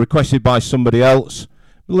 It was requested by somebody else.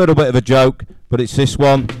 A little bit of a joke, but it's this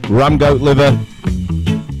one. Ram Goat Liver.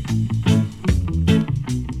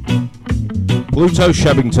 Pluto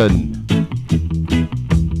Shebington.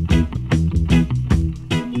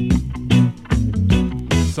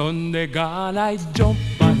 Sunday gone, I jump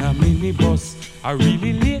on a minibus. I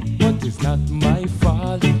really late, but it's not my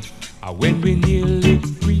fault. When we nearly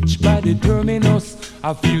reach by the terminus,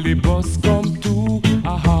 I feel the bus come to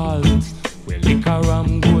a halt. Well, liquor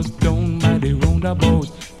ram goes down by the roundabout,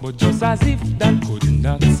 but just as if that could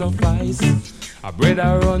not suffice, a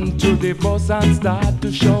brother run to the bus and start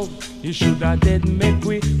to shout, you should have dead make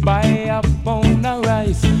we buy a pound of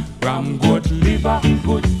rice. Ram goat liver,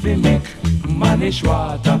 good fi make manish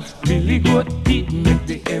water. Billy goat teeth, make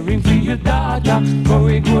the herring for your daughter.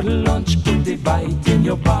 Curry good lunch, put the bite in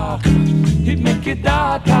your back. It make your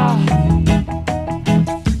daughter,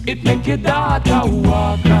 it make your daughter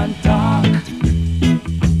walk and talk.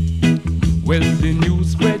 Well, the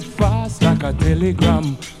news spread fast like a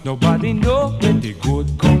telegram. Nobody know where the goat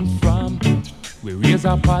come from. We raise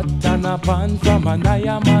a pot and a pan from an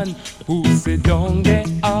iron man who sit down there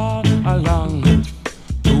all along.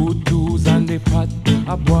 2 Tues and the pot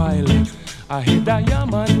a boil. I hit a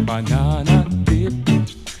yaman banana dip.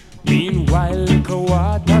 Meanwhile, little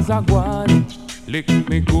waters a gone. Lick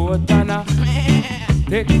me goat and a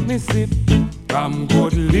take me sip. Ram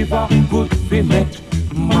good liver, good fi make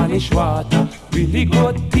manish water. Billy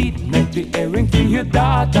good teeth, make the herring for your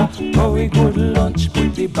daughter. Curry good lunch,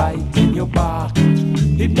 put the bite in your back.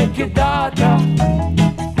 It make your daughter,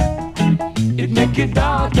 it make your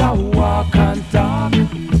daughter walk and talk.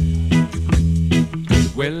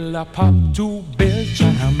 Well, I pop 2 belch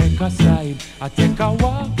and I make a slide. I take a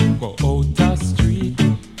walk, go out the street.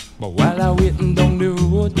 But while I waiting down the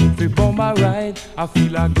road for my ride, I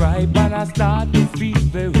feel a gripe and I start to feel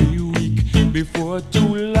very weak. Before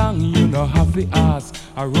too long, you know have to ask.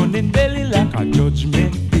 I run in belly like a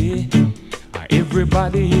judgment day.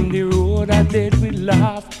 Everybody in the road I dead with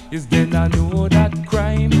laugh. Is then I know that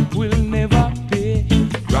crime will never pay.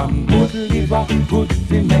 Ram good liver, good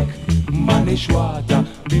to make manish water.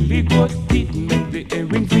 Billy good teeth, make the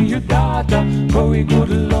herring for your daughter. Curry good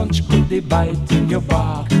lunch, put the bite in your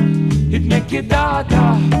back. It make your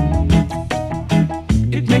daughter,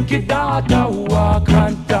 it make your daughter walk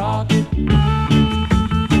and talk.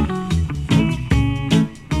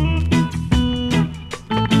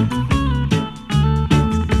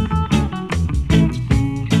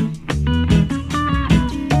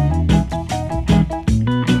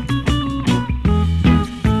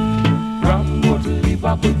 Ram good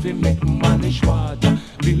liver, good to make manish water.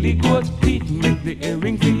 Billy goat teeth make the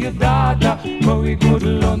earring for your daughter. Very good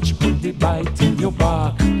lunch, put the bite in your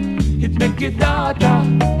back. It make your daughter,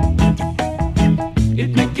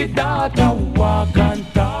 it make your daughter walk and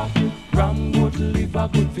talk. Ram good liver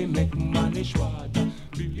good fi make manish water.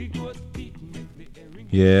 Billy goat teeth make the earring.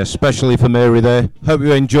 Yeah, especially for Mary there. Hope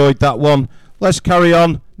you enjoyed that one. Let's carry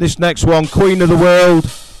on. This next one, Queen of the World.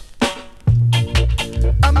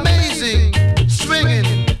 Amazing, swinging.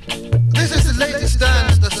 This is the latest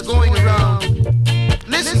dance that's going around.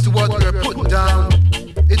 Listen to what we're putting down.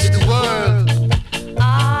 It's the world.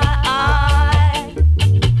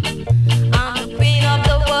 I'm the queen of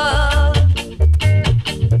the world.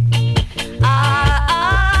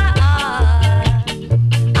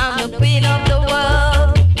 I'm the queen of the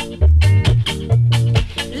world.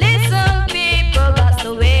 Listen, people, that's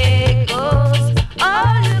the way it goes.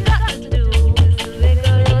 All you got to do is to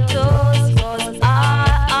wiggle your toes. 'Cause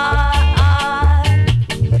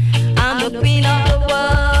I'm the queen of the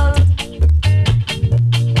world.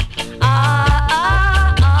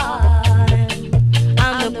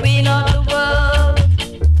 I'm the queen of the world.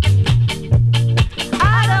 I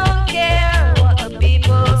don't care what the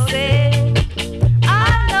people say. I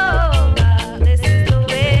know that this is the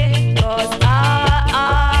way. 'Cause I'm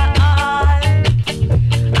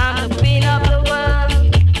the queen of the world.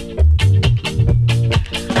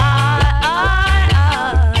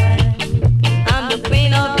 I'm the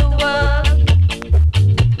queen of the world.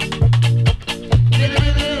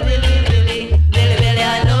 Really, I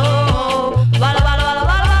know. Walla, walla, walla,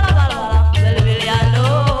 walla, walla, walla. Really, I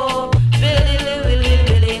know.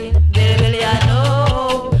 Really, I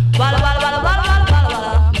know. Walla, walla, walla, walla, walla,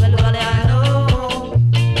 walla. Really, I know.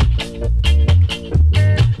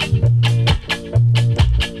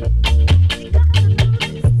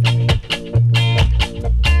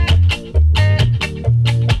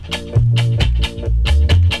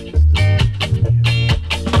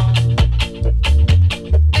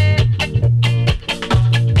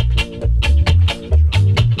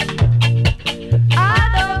 I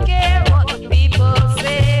don't care what the people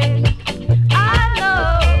say. I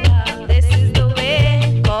know that this is the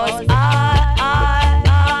way. 'Cause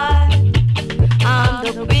I'm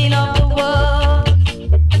the queen of the world.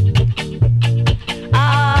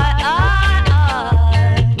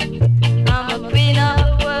 I'm the queen of the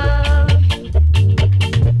world.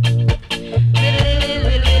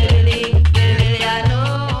 Really, I know.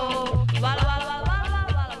 Walla, walla, walla, walla,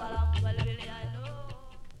 walla, walla. Really, I know.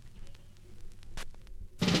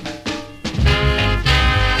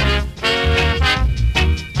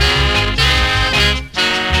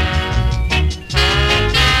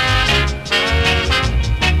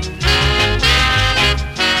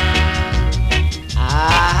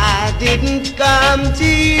 I didn't come to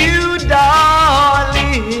you,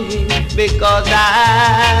 darling, because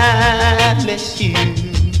I miss you.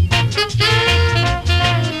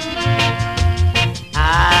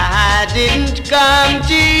 I didn't come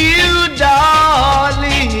to you,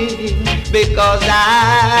 darling, because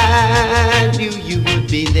I knew you would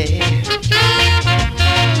be there.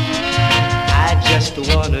 I just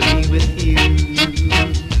wanna be with you.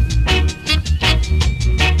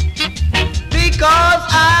 Because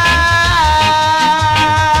I'm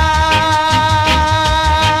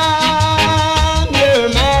your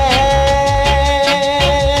man.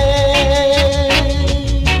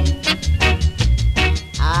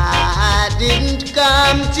 I didn't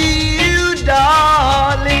come to you,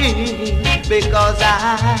 darling, because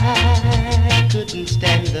I couldn't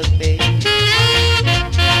stand the pain.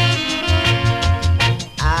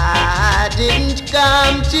 I didn't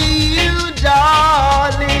come to you,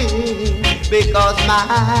 darling, because my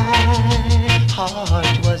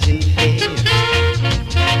heart was in fear.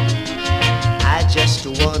 I just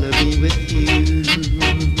wanna be with you.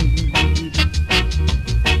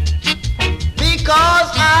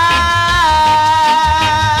 Because I'm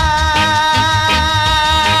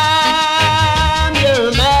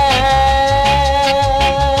your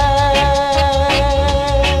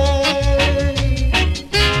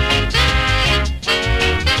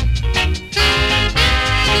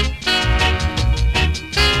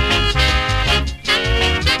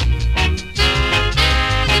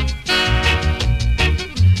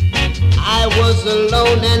I was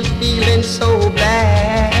alone and feeling so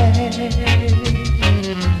bad.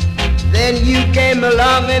 Then you came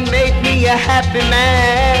along and made me a happy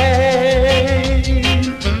man.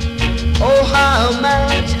 Oh, how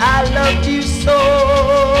much I loved you so.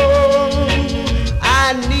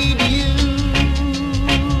 I need you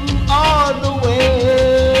all the way.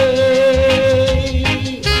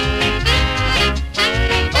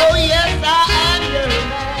 Oh, yes, I am your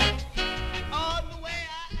man. All the way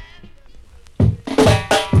I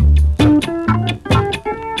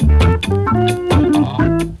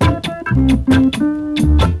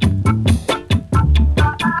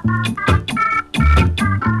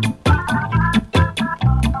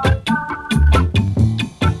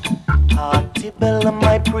Bella,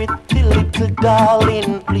 my pretty little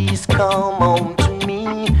darling, please come home to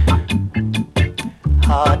me.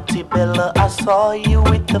 Hearty Bella, I saw you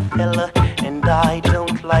with the fella, and I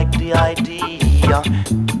don't like the idea.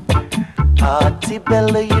 Hearty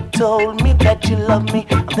Bella, you told me that you love me,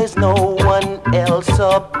 and there's no one else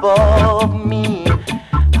above me.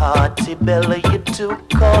 Hearty Bella, you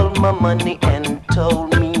took all my money and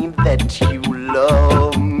told me that you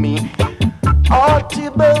love me. Hearty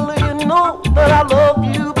Bella, you know that I love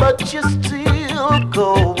you, but you still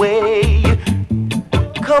go away.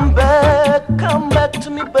 Come back to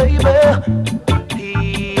me, baby,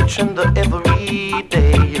 each and every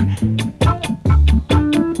day.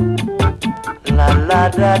 La la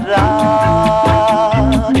da da,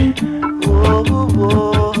 oh, oh,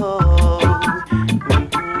 oh.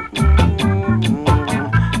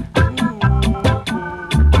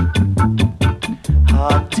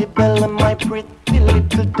 Hearty Bella, my pretty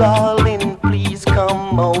little darling, please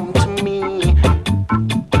come home to me.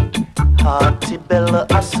 Hearty Bella,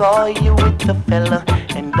 I saw you with the fella,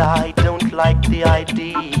 and I don't like the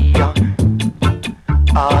idea.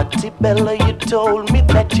 Hearty Bella, you told me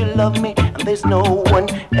that you love me, and there's no one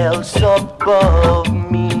else above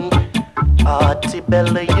me. Hearty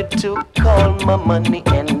Bella, you took all my money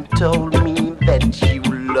and told me that you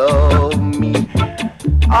love me.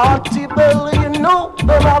 Hearty Bella, you know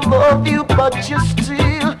that I love you, but you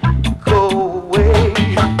still go away.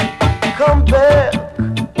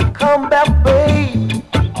 Come back, babe,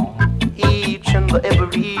 each and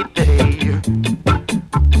every day.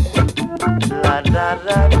 La la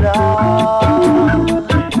la la,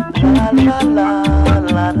 la la la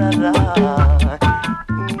la la la.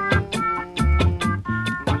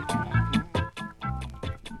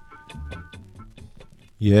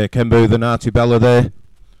 Yeah, Ken Booth and Artie Bella there.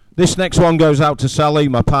 This next one goes out to Sally,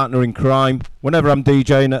 my partner in crime. Whenever I'm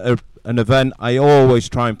DJing at an event, I always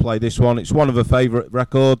try and play this one. It's one of her favourite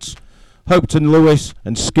records. Hopeton Lewis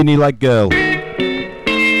and Skinny Leg Girl.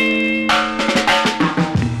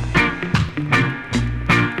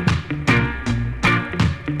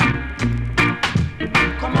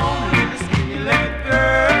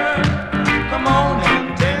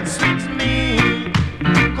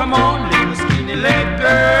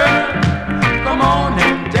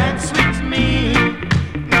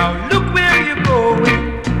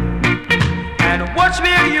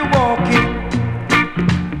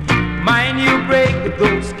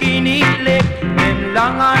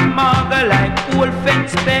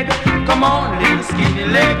 Come on, little skinny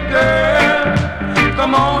leg girl.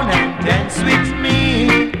 Come on and dance with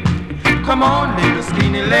me. Come on, little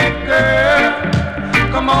skinny leg girl.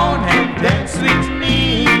 Come on and dance with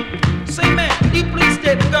me. Say, man, can you please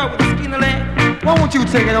take the girl with the skinny leg? Why won't you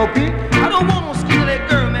take it, OP? I don't want no skinny leg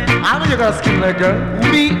girl, man. I know you got a skinny leg girl.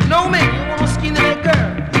 Me? No, man, you want no skinny leg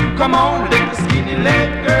girl. Come on, little skinny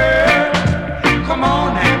leg girl. Come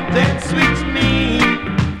on and dance with me.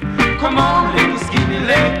 Come on, little skinny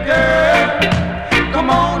leg girl. Come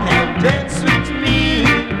on and dance with me.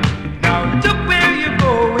 Now look where you're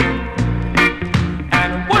going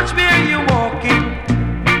and watch where you're walking.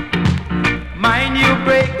 Mind you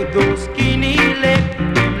break those skinny legs,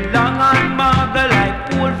 them long and mager like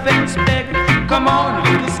old fence peg. Come on,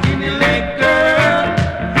 little skinny leg girl.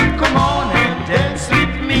 Come on and dance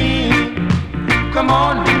with me. Come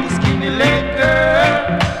on, little skinny leg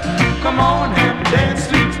girl. Come on and dance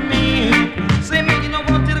with me. Say, man, you know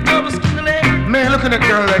what to the girl with skinny leg? Man, look at that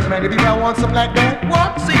girl legs, man. If you want something like that,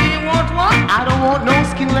 What? Say you want what? I don't want no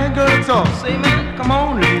skinny leg girl at all. Say, man, come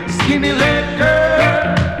on, little skinny leg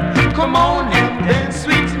girl. Come on and dance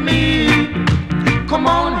with me. Come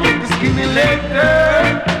on, little skinny leg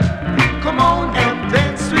girl. Come on and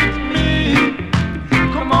dance with me.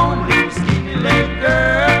 Come on, little skinny leg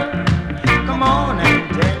girl. Come on and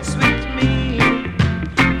dance with me.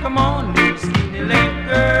 Come on, little skinny leg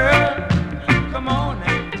girl. Come on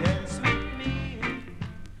and dance with me.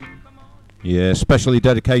 Yeah, specially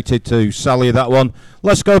dedicated to Sally, that one.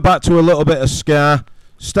 Let's go back to a little bit of ska.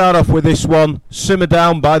 Start off with this one, Simmer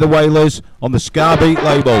Down by the Wailers on the Ska Beat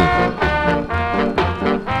label.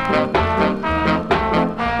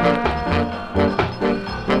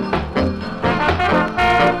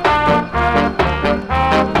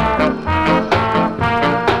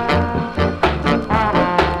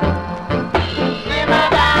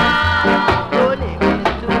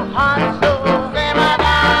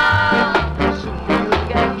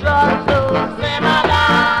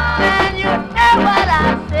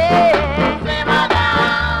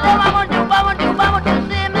 Vamos,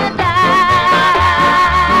 simmer down.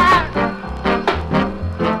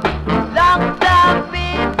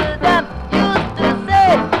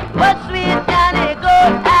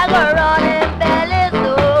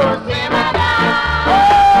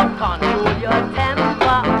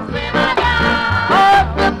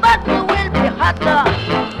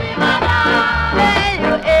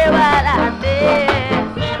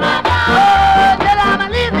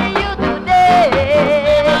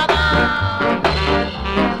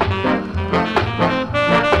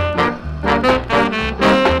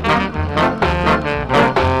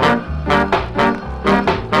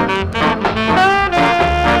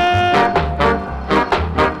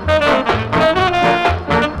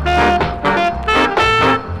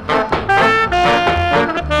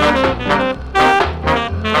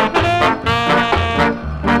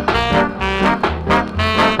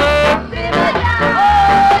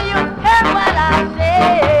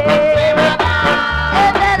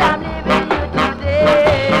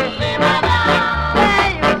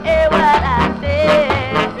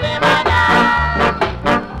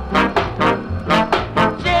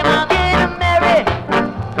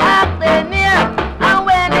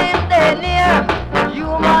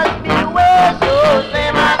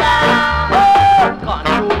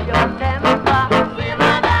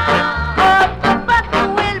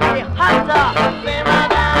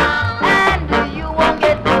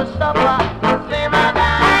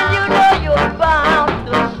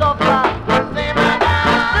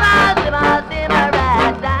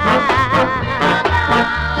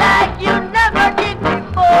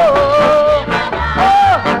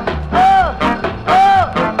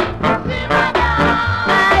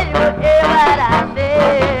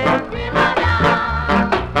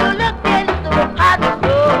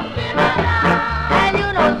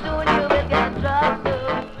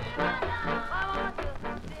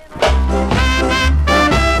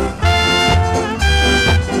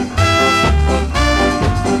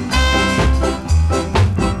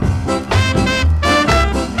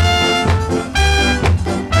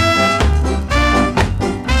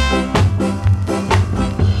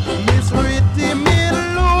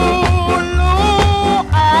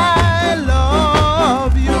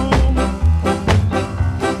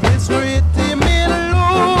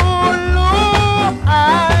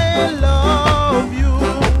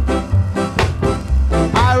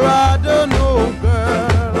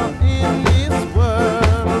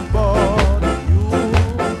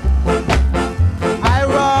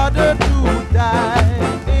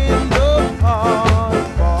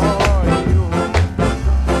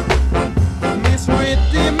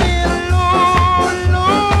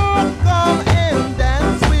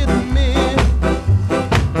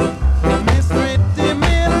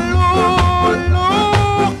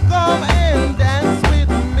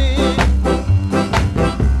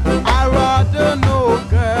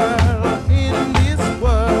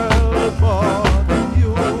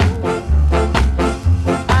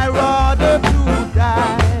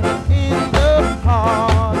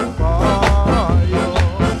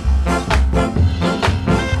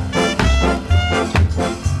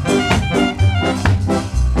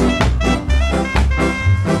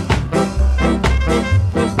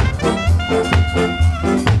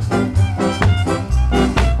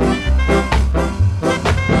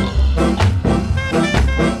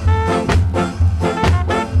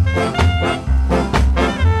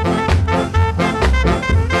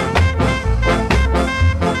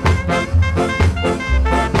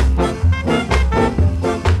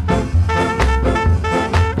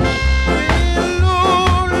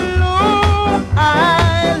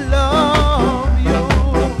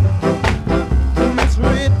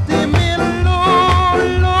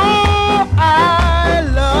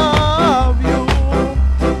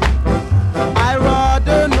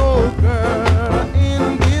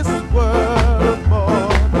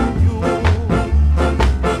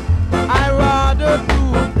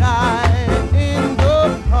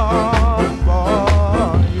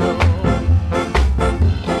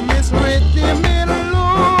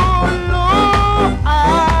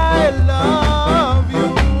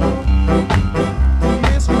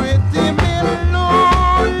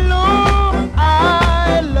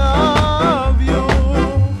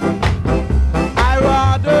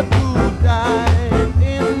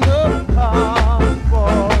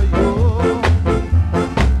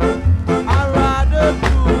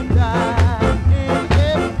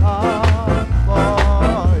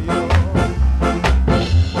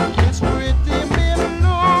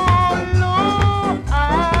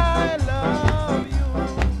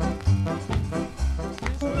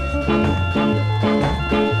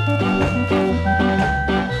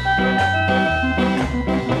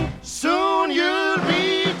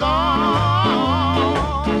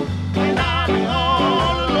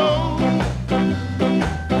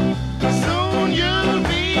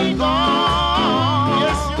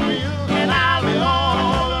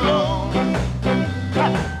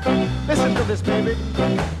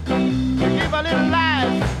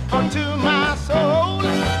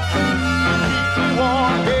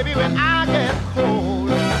 baby, when I get cold.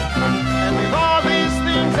 And with all these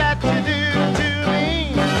things that you do to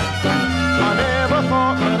me, I never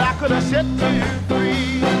thought that I could have set you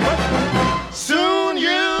free. But soon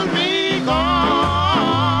you'll be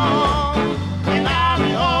gone, and I'll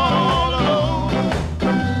be all alone.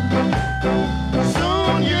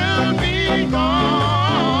 Soon you'll be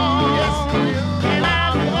gone, yes, and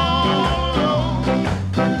I'll be all alone.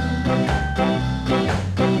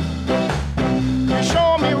 You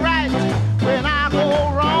show me right when I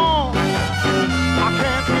go wrong. I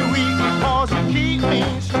can't be weak because you keep me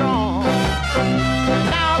strong. And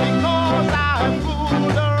now because I have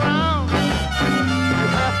fooled around, you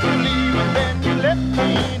have to leave and then you let me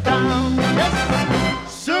down. Yes,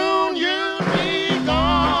 soon you'll be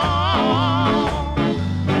gone,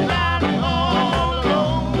 and I'll be all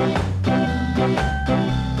alone.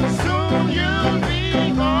 Soon you'll be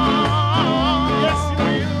gone, yes you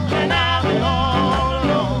will, and I'll be all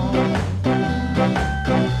alone.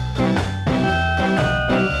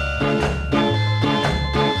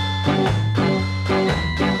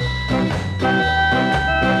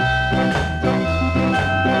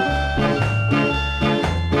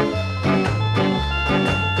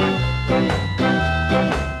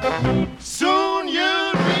 Soon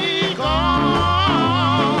you'll be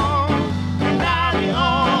gone, and I'll be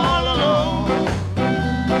all alone.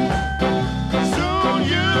 Soon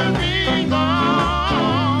you'll be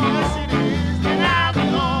gone, yes it is, and I'll be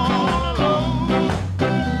all alone.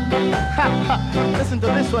 Listen to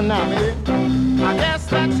this one now, baby. I guess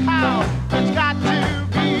that's how it's got to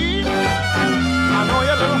be. I know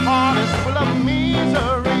your little heart is full of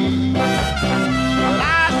misery, but I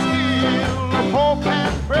still hope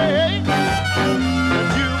and pray that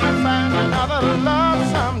you will find another love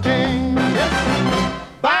someday. Yes,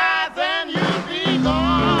 by then you'll be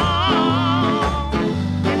gone,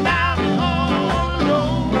 and I'll be all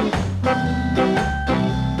alone.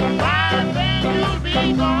 By then you'll be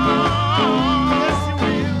gone, yes you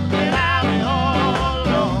will, and I'll be all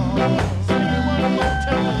alone. Say one more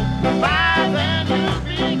time. By then you'll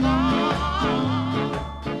be gone.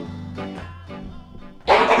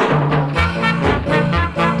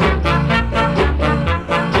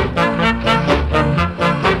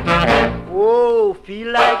 Oh, feel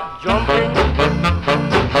like jumping.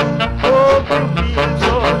 Oh, you feel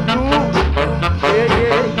so blue. Yeah,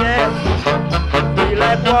 yeah, yeah. Feel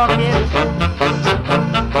like walking.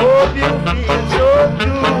 Oh, you feel so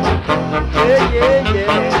blue. Yeah, yeah,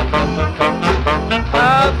 yeah.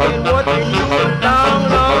 I've been watching you a long,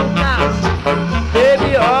 long time.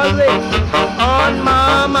 Baby, always on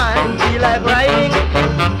my mind. Feel like riding.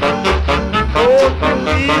 Oh, you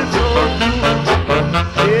feel so blue.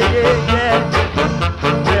 Yeah, yeah, yeah.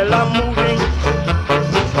 Well, I'm moving.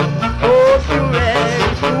 Oh, you ready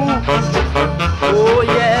to? Oh,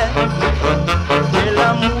 yeah. Well,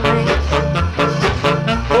 I'm moving.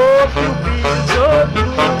 Oh, you feel so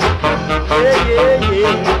blue. Yeah, yeah,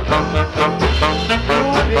 yeah.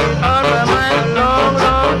 You've been on my mind a long,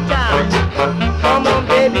 long time. Come on,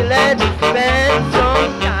 baby, let's spend some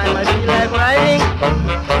time. I feel like riding.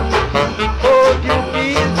 Oh, you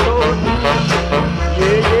feel so blue.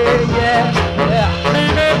 Yeah, yeah, yeah, yeah.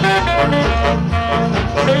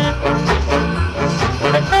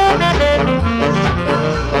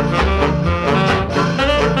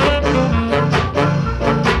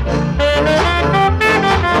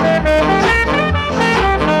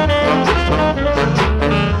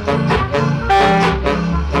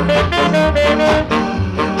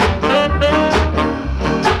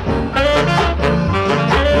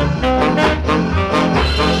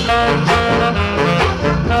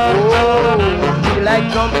 Oh, feel like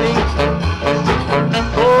jumping.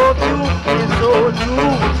 Oh, you feel so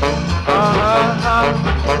true.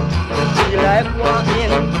 Feel like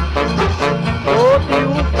walking. Oh, you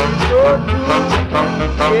feel so true.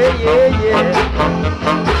 Yeah, yeah, yeah.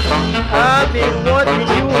 I've been watching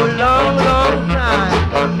you a long, long time.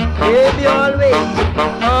 Baby, always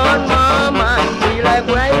on my mind. Feel like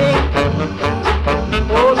riding.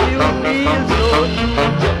 Oh, you feel so true.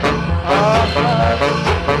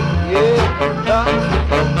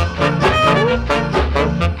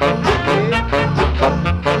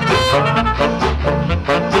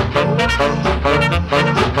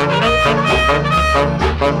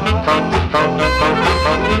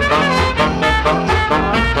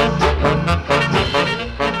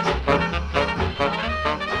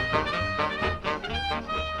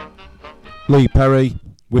 Lee Perry,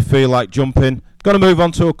 We Feel Like Jumping. Going to move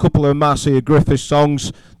on to a couple of Marcia Griffiths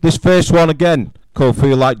songs. This first one again, called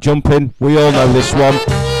Feel Like Jumping. We all know this one.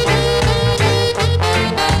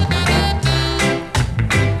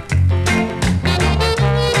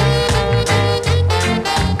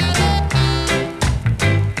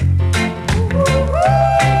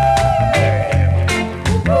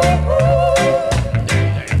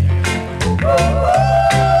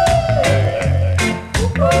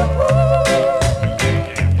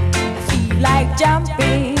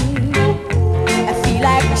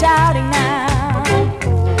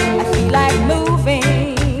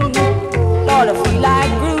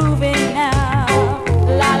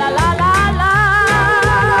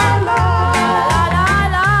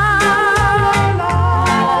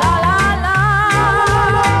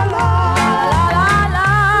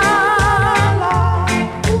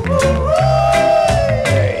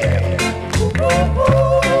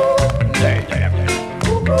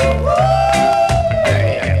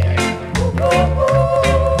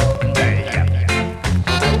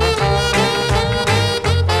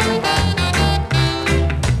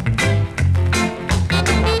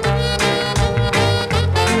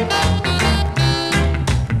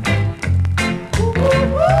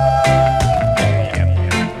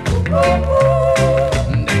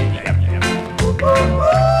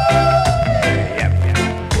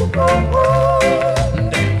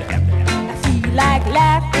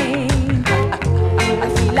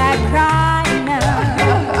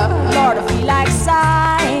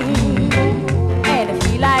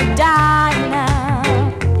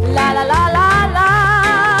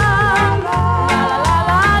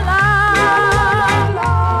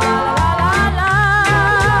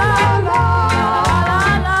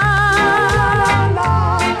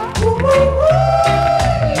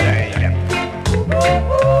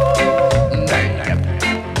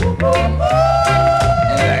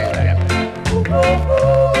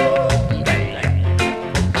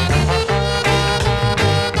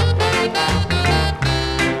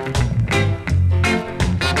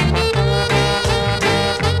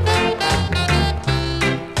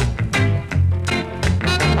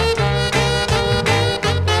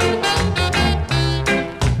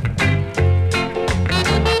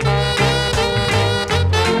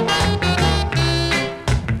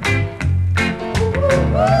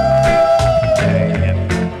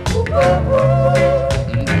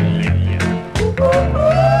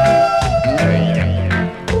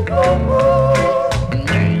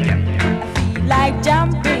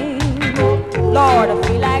 Lord, I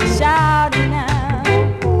feel like shouting now. I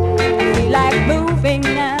feel like moving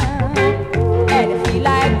now. And I feel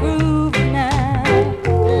like grooving now.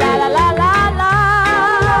 La la la la la.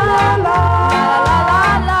 La la la la. La la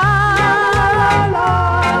la la.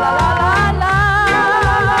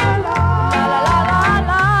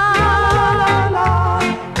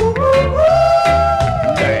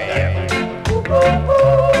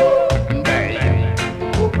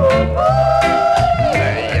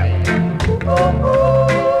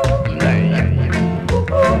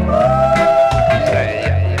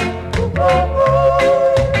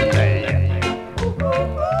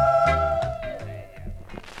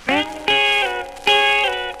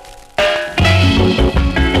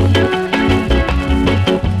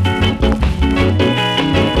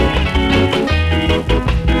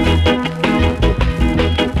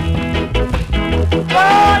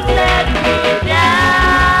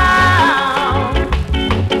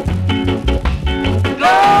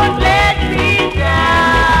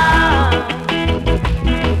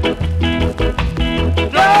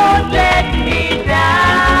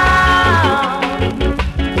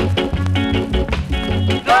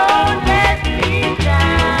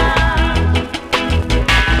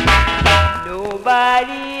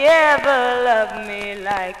 Nobody ever loved me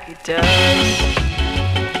like it does.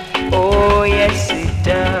 Oh yes it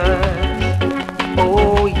does.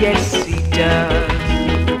 Oh yes it does.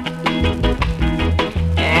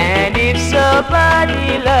 And if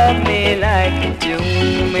somebody loved me like it do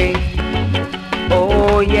me,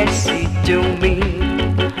 oh yes it do me.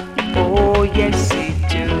 Oh yes it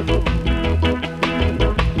do.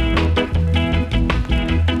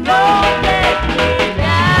 Don't let me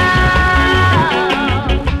down.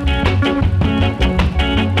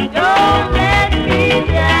 Don't let me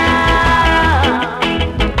down.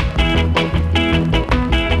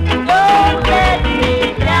 Don't let me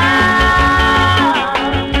down.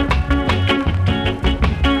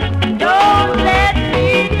 Don't let me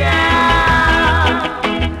down.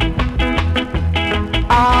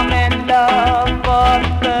 I'm in love for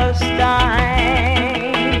the first time.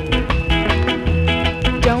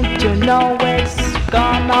 Don't you know it's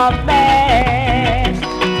gonna last?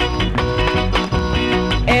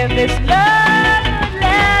 If this love would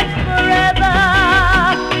last forever,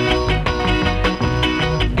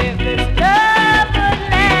 if this love would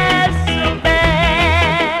last so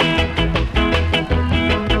bad,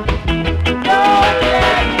 don't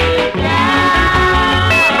let me down.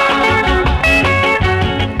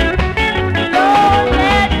 Don't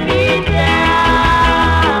let me down.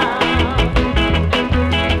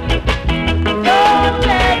 Don't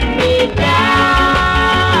let me down.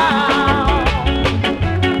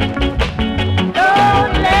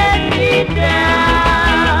 Don't let me down.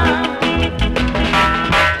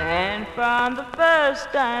 And from the first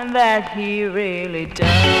time that he really dug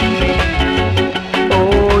me,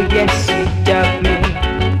 oh yes he dug me.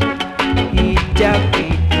 He dug me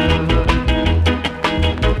good.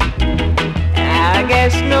 I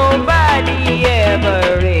guess nobody ever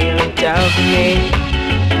really dug me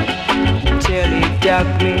till he dug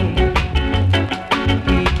me.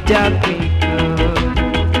 He dug me good.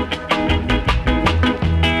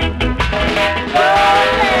 Don't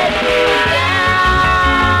let me down.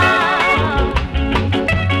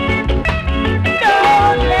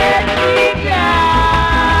 Don't let me down.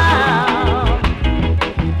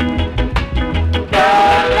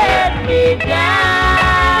 Don't let me down.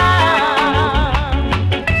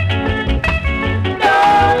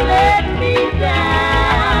 Don't let me down. Don't let me down.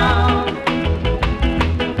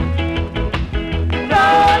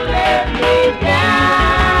 Don't let me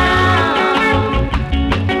down.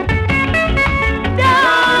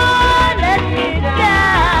 Don't let me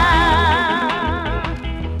down.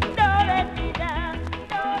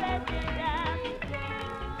 Don't let me down.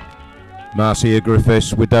 Marcia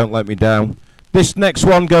Griffiths with Don't Let Me Down. This next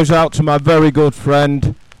one goes out to my very good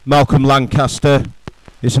friend Malcolm Lancaster.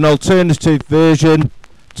 It's an alternative version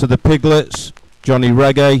to the Piglets, Johnny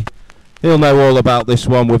Reggae. He'll know all about this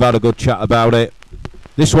one. We've had a good chat about it.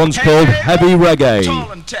 This one's called Heavy Reggae.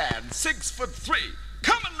 Tall and tan, 6'3".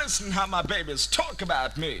 Come and listen how my babies talk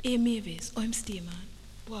about me. Hey Mavis, I'm stay man.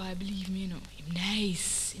 Boy, believe me, you know, him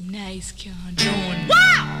nice, can't drown.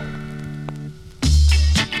 Wow!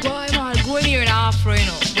 Boy, I'm all going here in Afro, you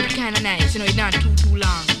know, but kinda nice, you know, it's not too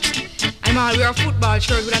long. I'm all wear a football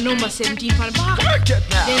shirt with a number 17 on the back. Work it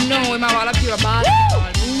now. Then now I'm all up here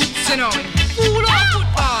basketball boots, you know, full of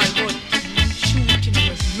football, but shooting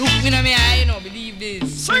just look me in my eye, you know, believe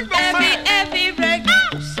this. Heavy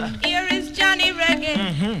reggae. Here is Johnny Reggae.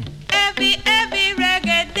 Heavy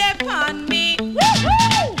reggae, dip on me.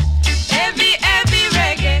 Woo-hoo! Heavy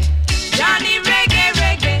reggae. Johnny Reggae.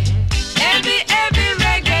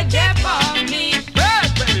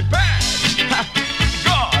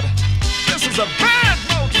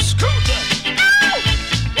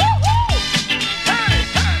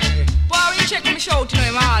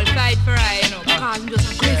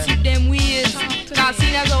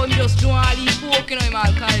 do all these folk, you know, him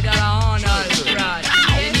all call it all a horn, all fraud.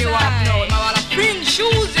 You knew what now, him all a print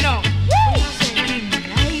shoes, you know.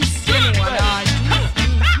 Nice, you know, and all.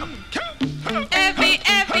 Every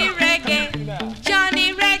reggae,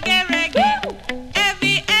 Johnny reggae, reggae.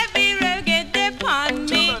 Every reggae, dip on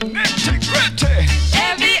me. Every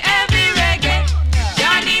reggae,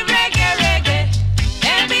 Johnny reggae, reggae.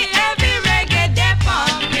 Every reggae, dip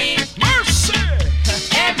on me. Mercy.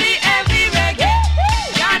 Every reggae,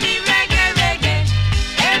 Johnny reggae, reggae.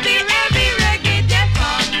 Every reggae, dip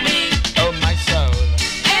on me. Oh my soul.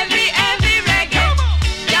 Every reggae,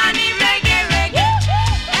 Johnny reggae, reggae.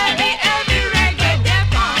 Every reggae,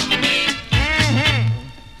 dip on me.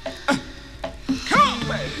 Come on,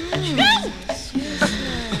 baby.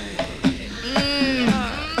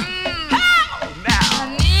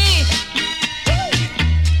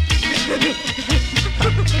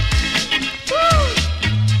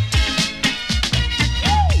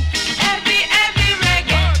 Every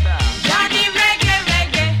reggae, Johnny reggae,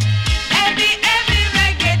 reggae. Every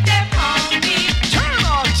reggae, dip on me. Turn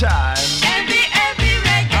on time. Every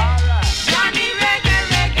reggae, Johnny reggae,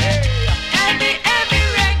 reggae. Every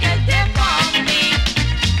reggae, dip on me.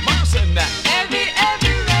 Mercy now. Every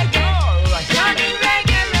reggae, Johnny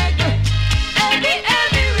reggae, reggae. Every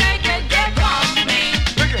reggae, dip on me.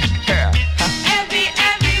 Look at here. Every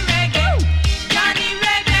reggae, Johnny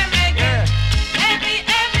reggae, reggae. Every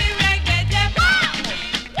reggae, dip on me.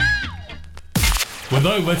 With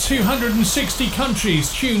over 260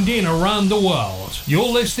 countries tuned in around the world, you're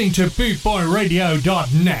listening to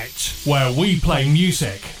bootboyradio.net, where we play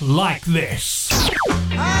music like this.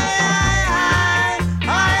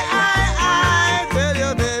 Tell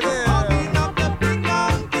you, baby. Open up the big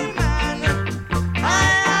mountain, man.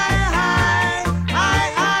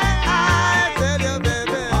 Tell you,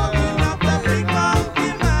 baby. Open up the big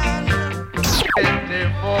mountain, man.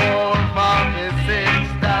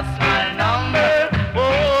 5446, that's my number.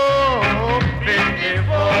 Oh,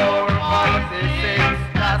 5446,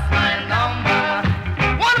 that's my number.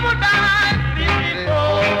 One more time.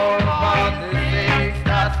 5446,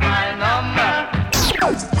 that's my number.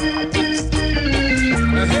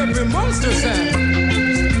 Every monster sound.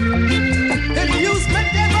 If you spit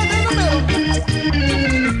that in the middle,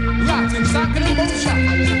 rockin', sockin', and boom shot.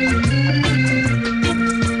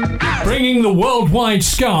 Bringing the worldwide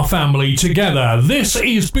ska family together, this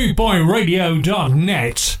is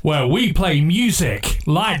bootboyradio.net, where we play music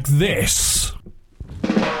like this.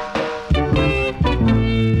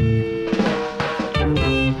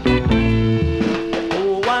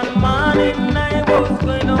 Oh, one morning I was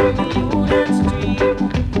going on the Union Street.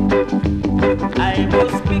 I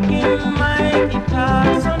was picking my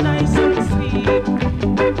guitar so nice and sweet.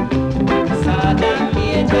 Sergeant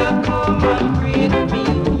Major come and greet me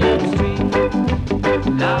Union Street.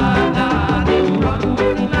 La la, they run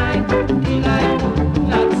with the night till I could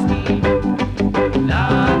not sleep. La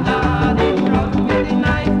la, they run with the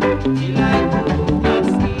night till I could not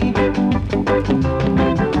sleep.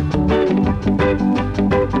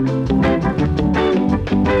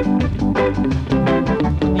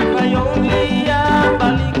 If I only have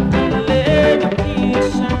a little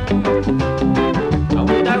education, I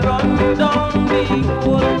would have run down the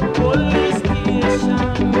whole police station.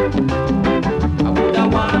 I would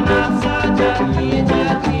have won a sergeant major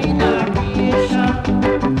generation.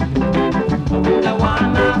 I would have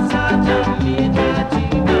won a sergeant major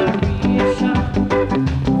generation.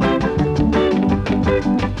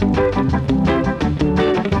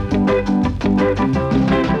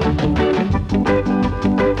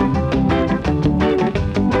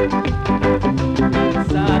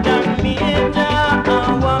 Sergeant Major,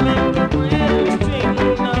 I want me to play the string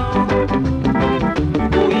now.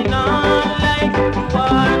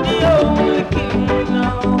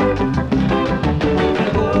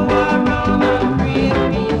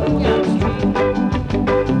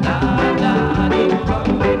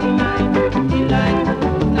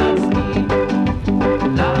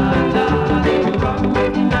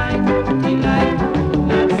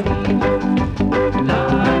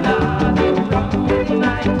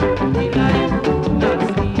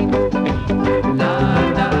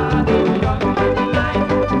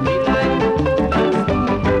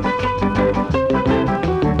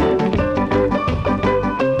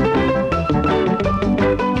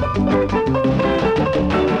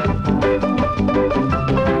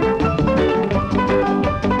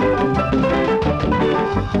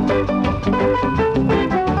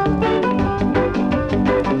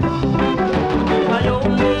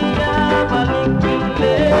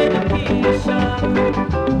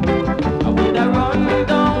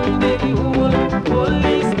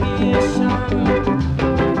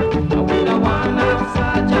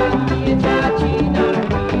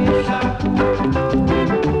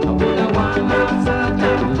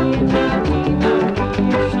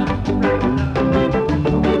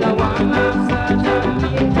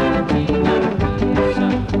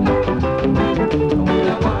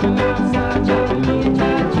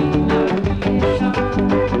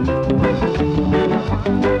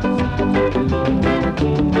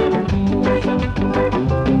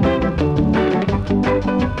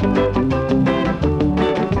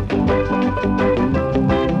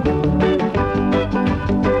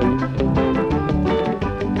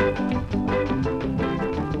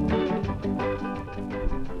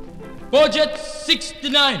 Budget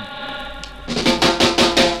 69.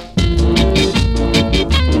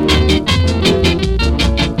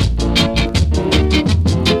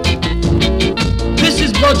 This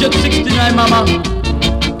is Budget 69, mama.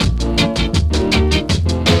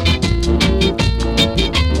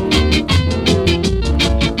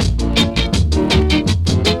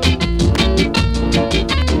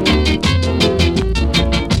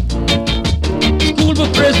 School for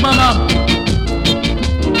praise, mama.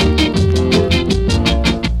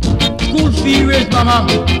 School fee raise, mama.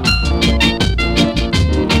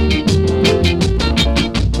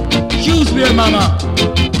 Shoes wear, mama.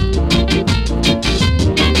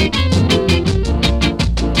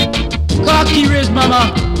 Khaki raise,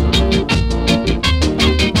 mama.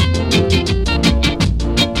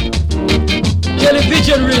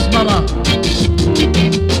 Television raise, mama.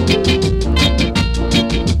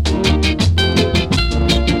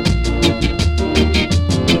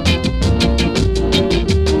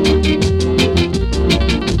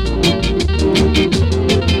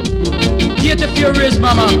 Theater fear raise,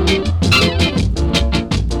 mama.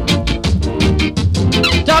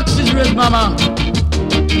 Taxes raise, mama.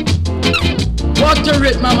 Water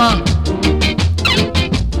rate, mama.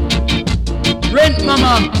 Rent,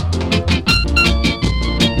 mama.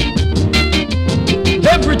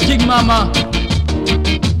 Everything, mama.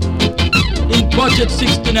 In Budget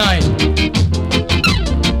 69.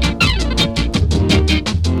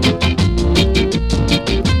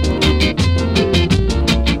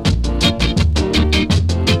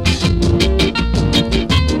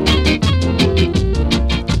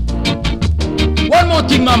 One more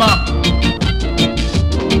thing, mama.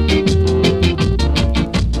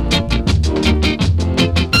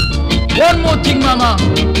 One more thing, mama.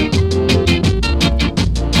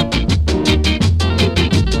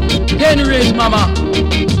 Pen raise, mama.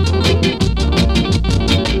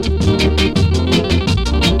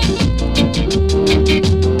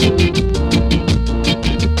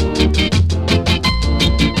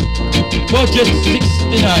 Budget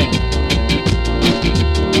 69.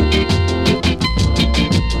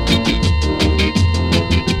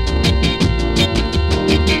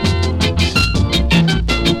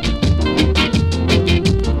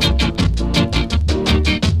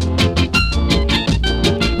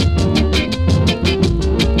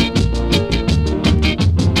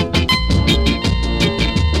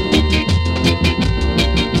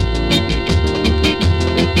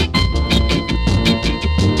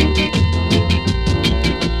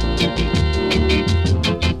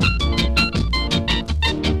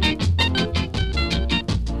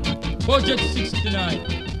 Budget 69.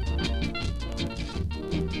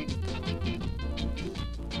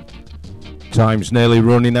 Time's nearly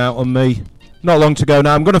running out on me. Not long to go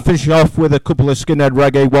now. I'm going to finish off with a couple of Skinhead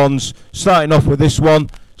reggae ones. Starting off with this one.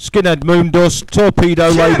 Skinhead Moondust, Torpedo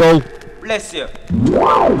label. Bless you.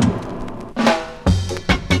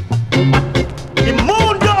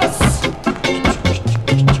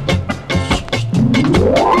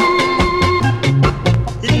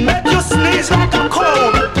 It make you sneeze like a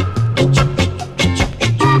cold.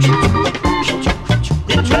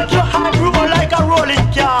 It make your heart roll like a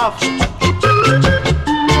rolling calf.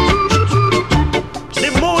 The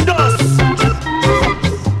moon dust.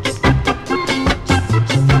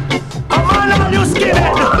 Come on, all you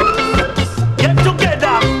skinhead, get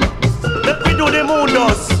together.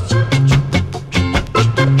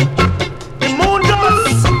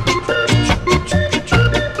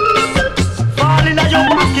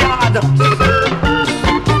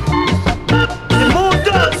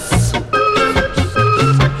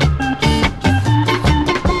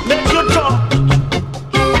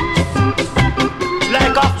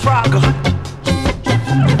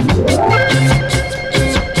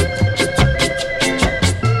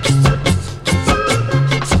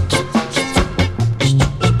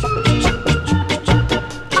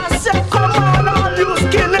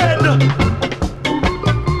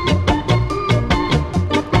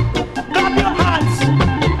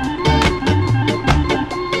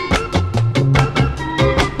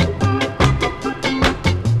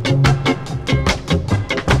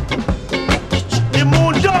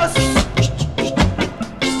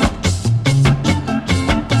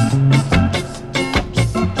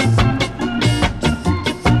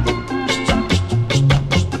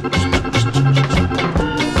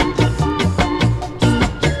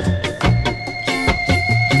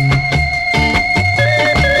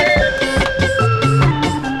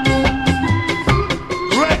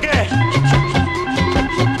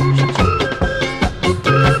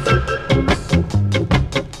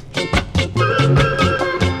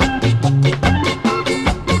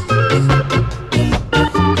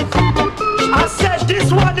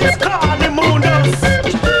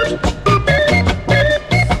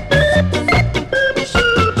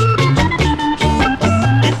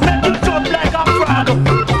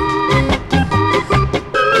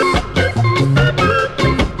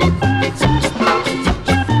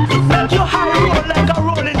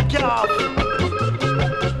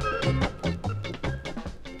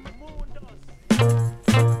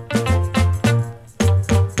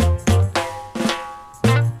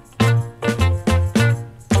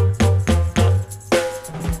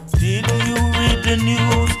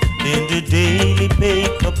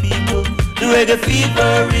 reggae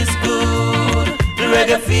fever is good. The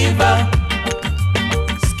reggae fever.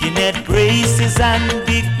 Skinhead braces and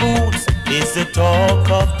big boots is the talk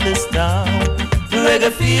of this town. The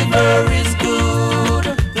reggae fever is good.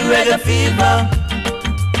 The reggae fever.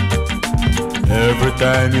 Every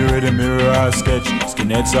time you read a mirror or sketch,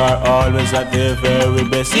 skinheads are always at their very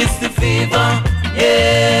best. It's the fever,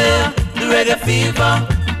 yeah, the reggae fever.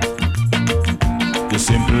 The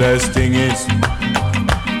simplest thing is,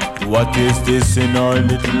 what is this in our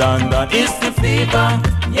little London? It's the fever,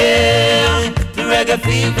 yeah, the reggae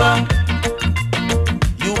fever.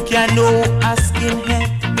 You can know a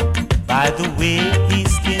skinhead by the way he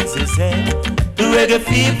skins his head. The reggae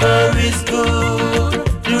fever is good.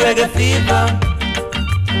 The reggae fever.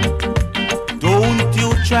 Don't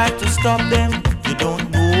you try to stop them, you don't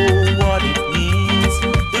know what it means.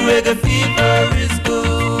 The reggae fever is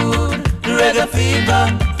good. The reggae fever.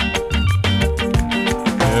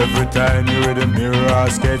 Every time you read a mirror or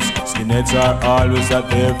sketch, skinheads are always at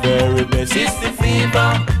their very best. It's the fever,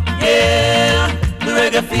 yeah, the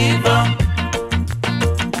reggae fever.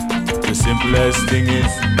 The simplest thing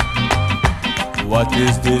is, what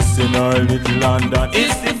is this in our little London?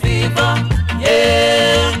 It's the fever,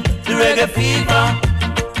 yeah, the reggae fever.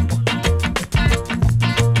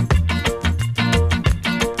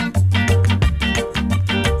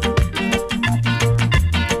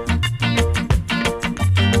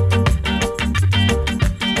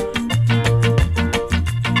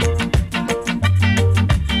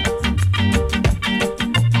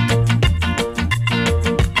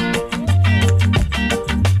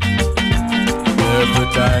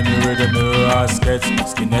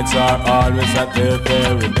 Skinheads are always at their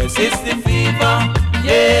very best. It's the fever,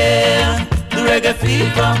 yeah, the reggae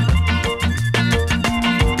fever.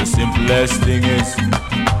 The simplest thing is,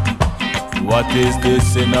 what is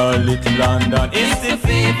this in our little London? It's the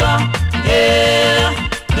fever, yeah,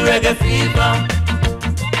 the reggae fever.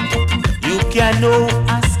 You can know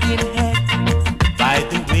a skinhead by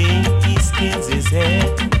the way he skins his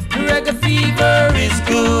head. The reggae fever is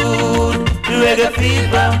good, the reggae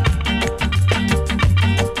fever.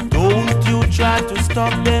 Try to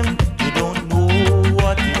stop them, you don't know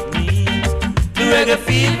what it means. The reggae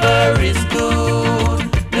fever is good.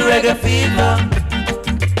 The reggae fever.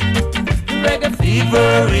 The reggae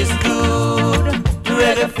fever is good. The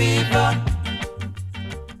reggae fever.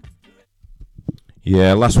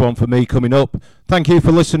 Yeah, last one for me coming up. Thank you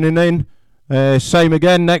for listening in. Same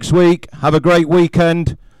again next week. Have a great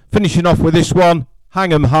weekend. Finishing off with this one,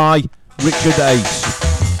 Hang 'em High, Richard Ace.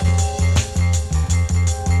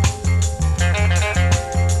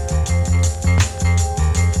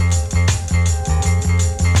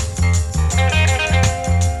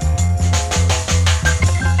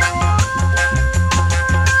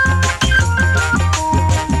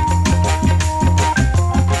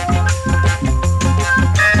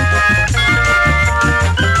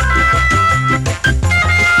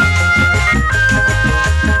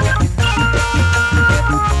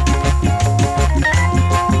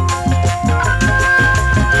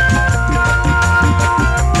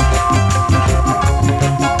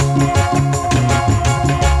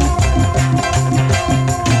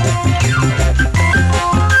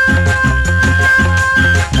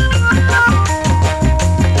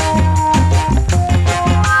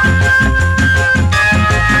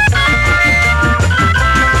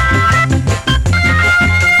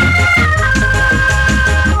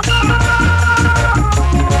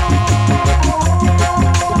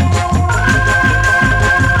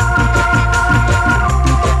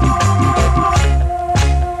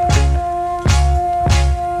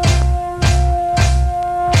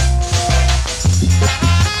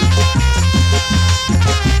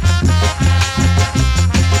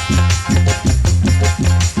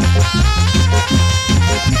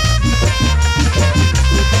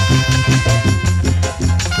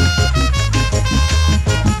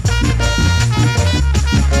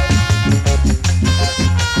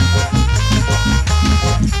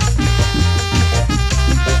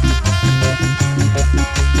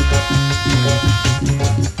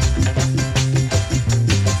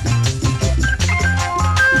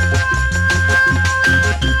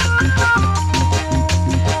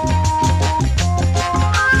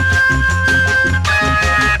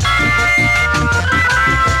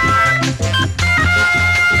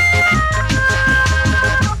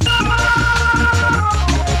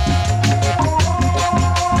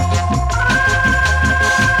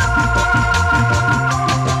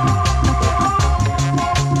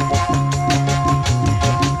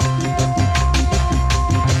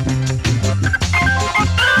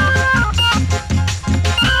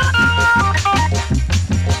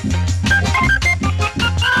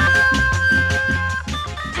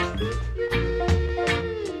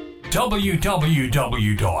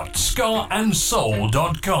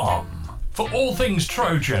 www.scarandsoul.com. For all things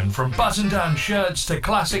Trojan, from button-down shirts to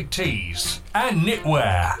classic tees and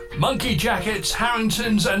knitwear, monkey jackets,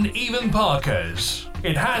 Harringtons and even Parkers.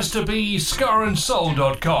 It has to be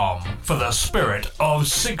scarandsoul.com for the spirit of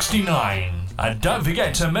 69. And don't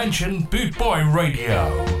forget to mention Boot Boy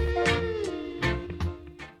Radio.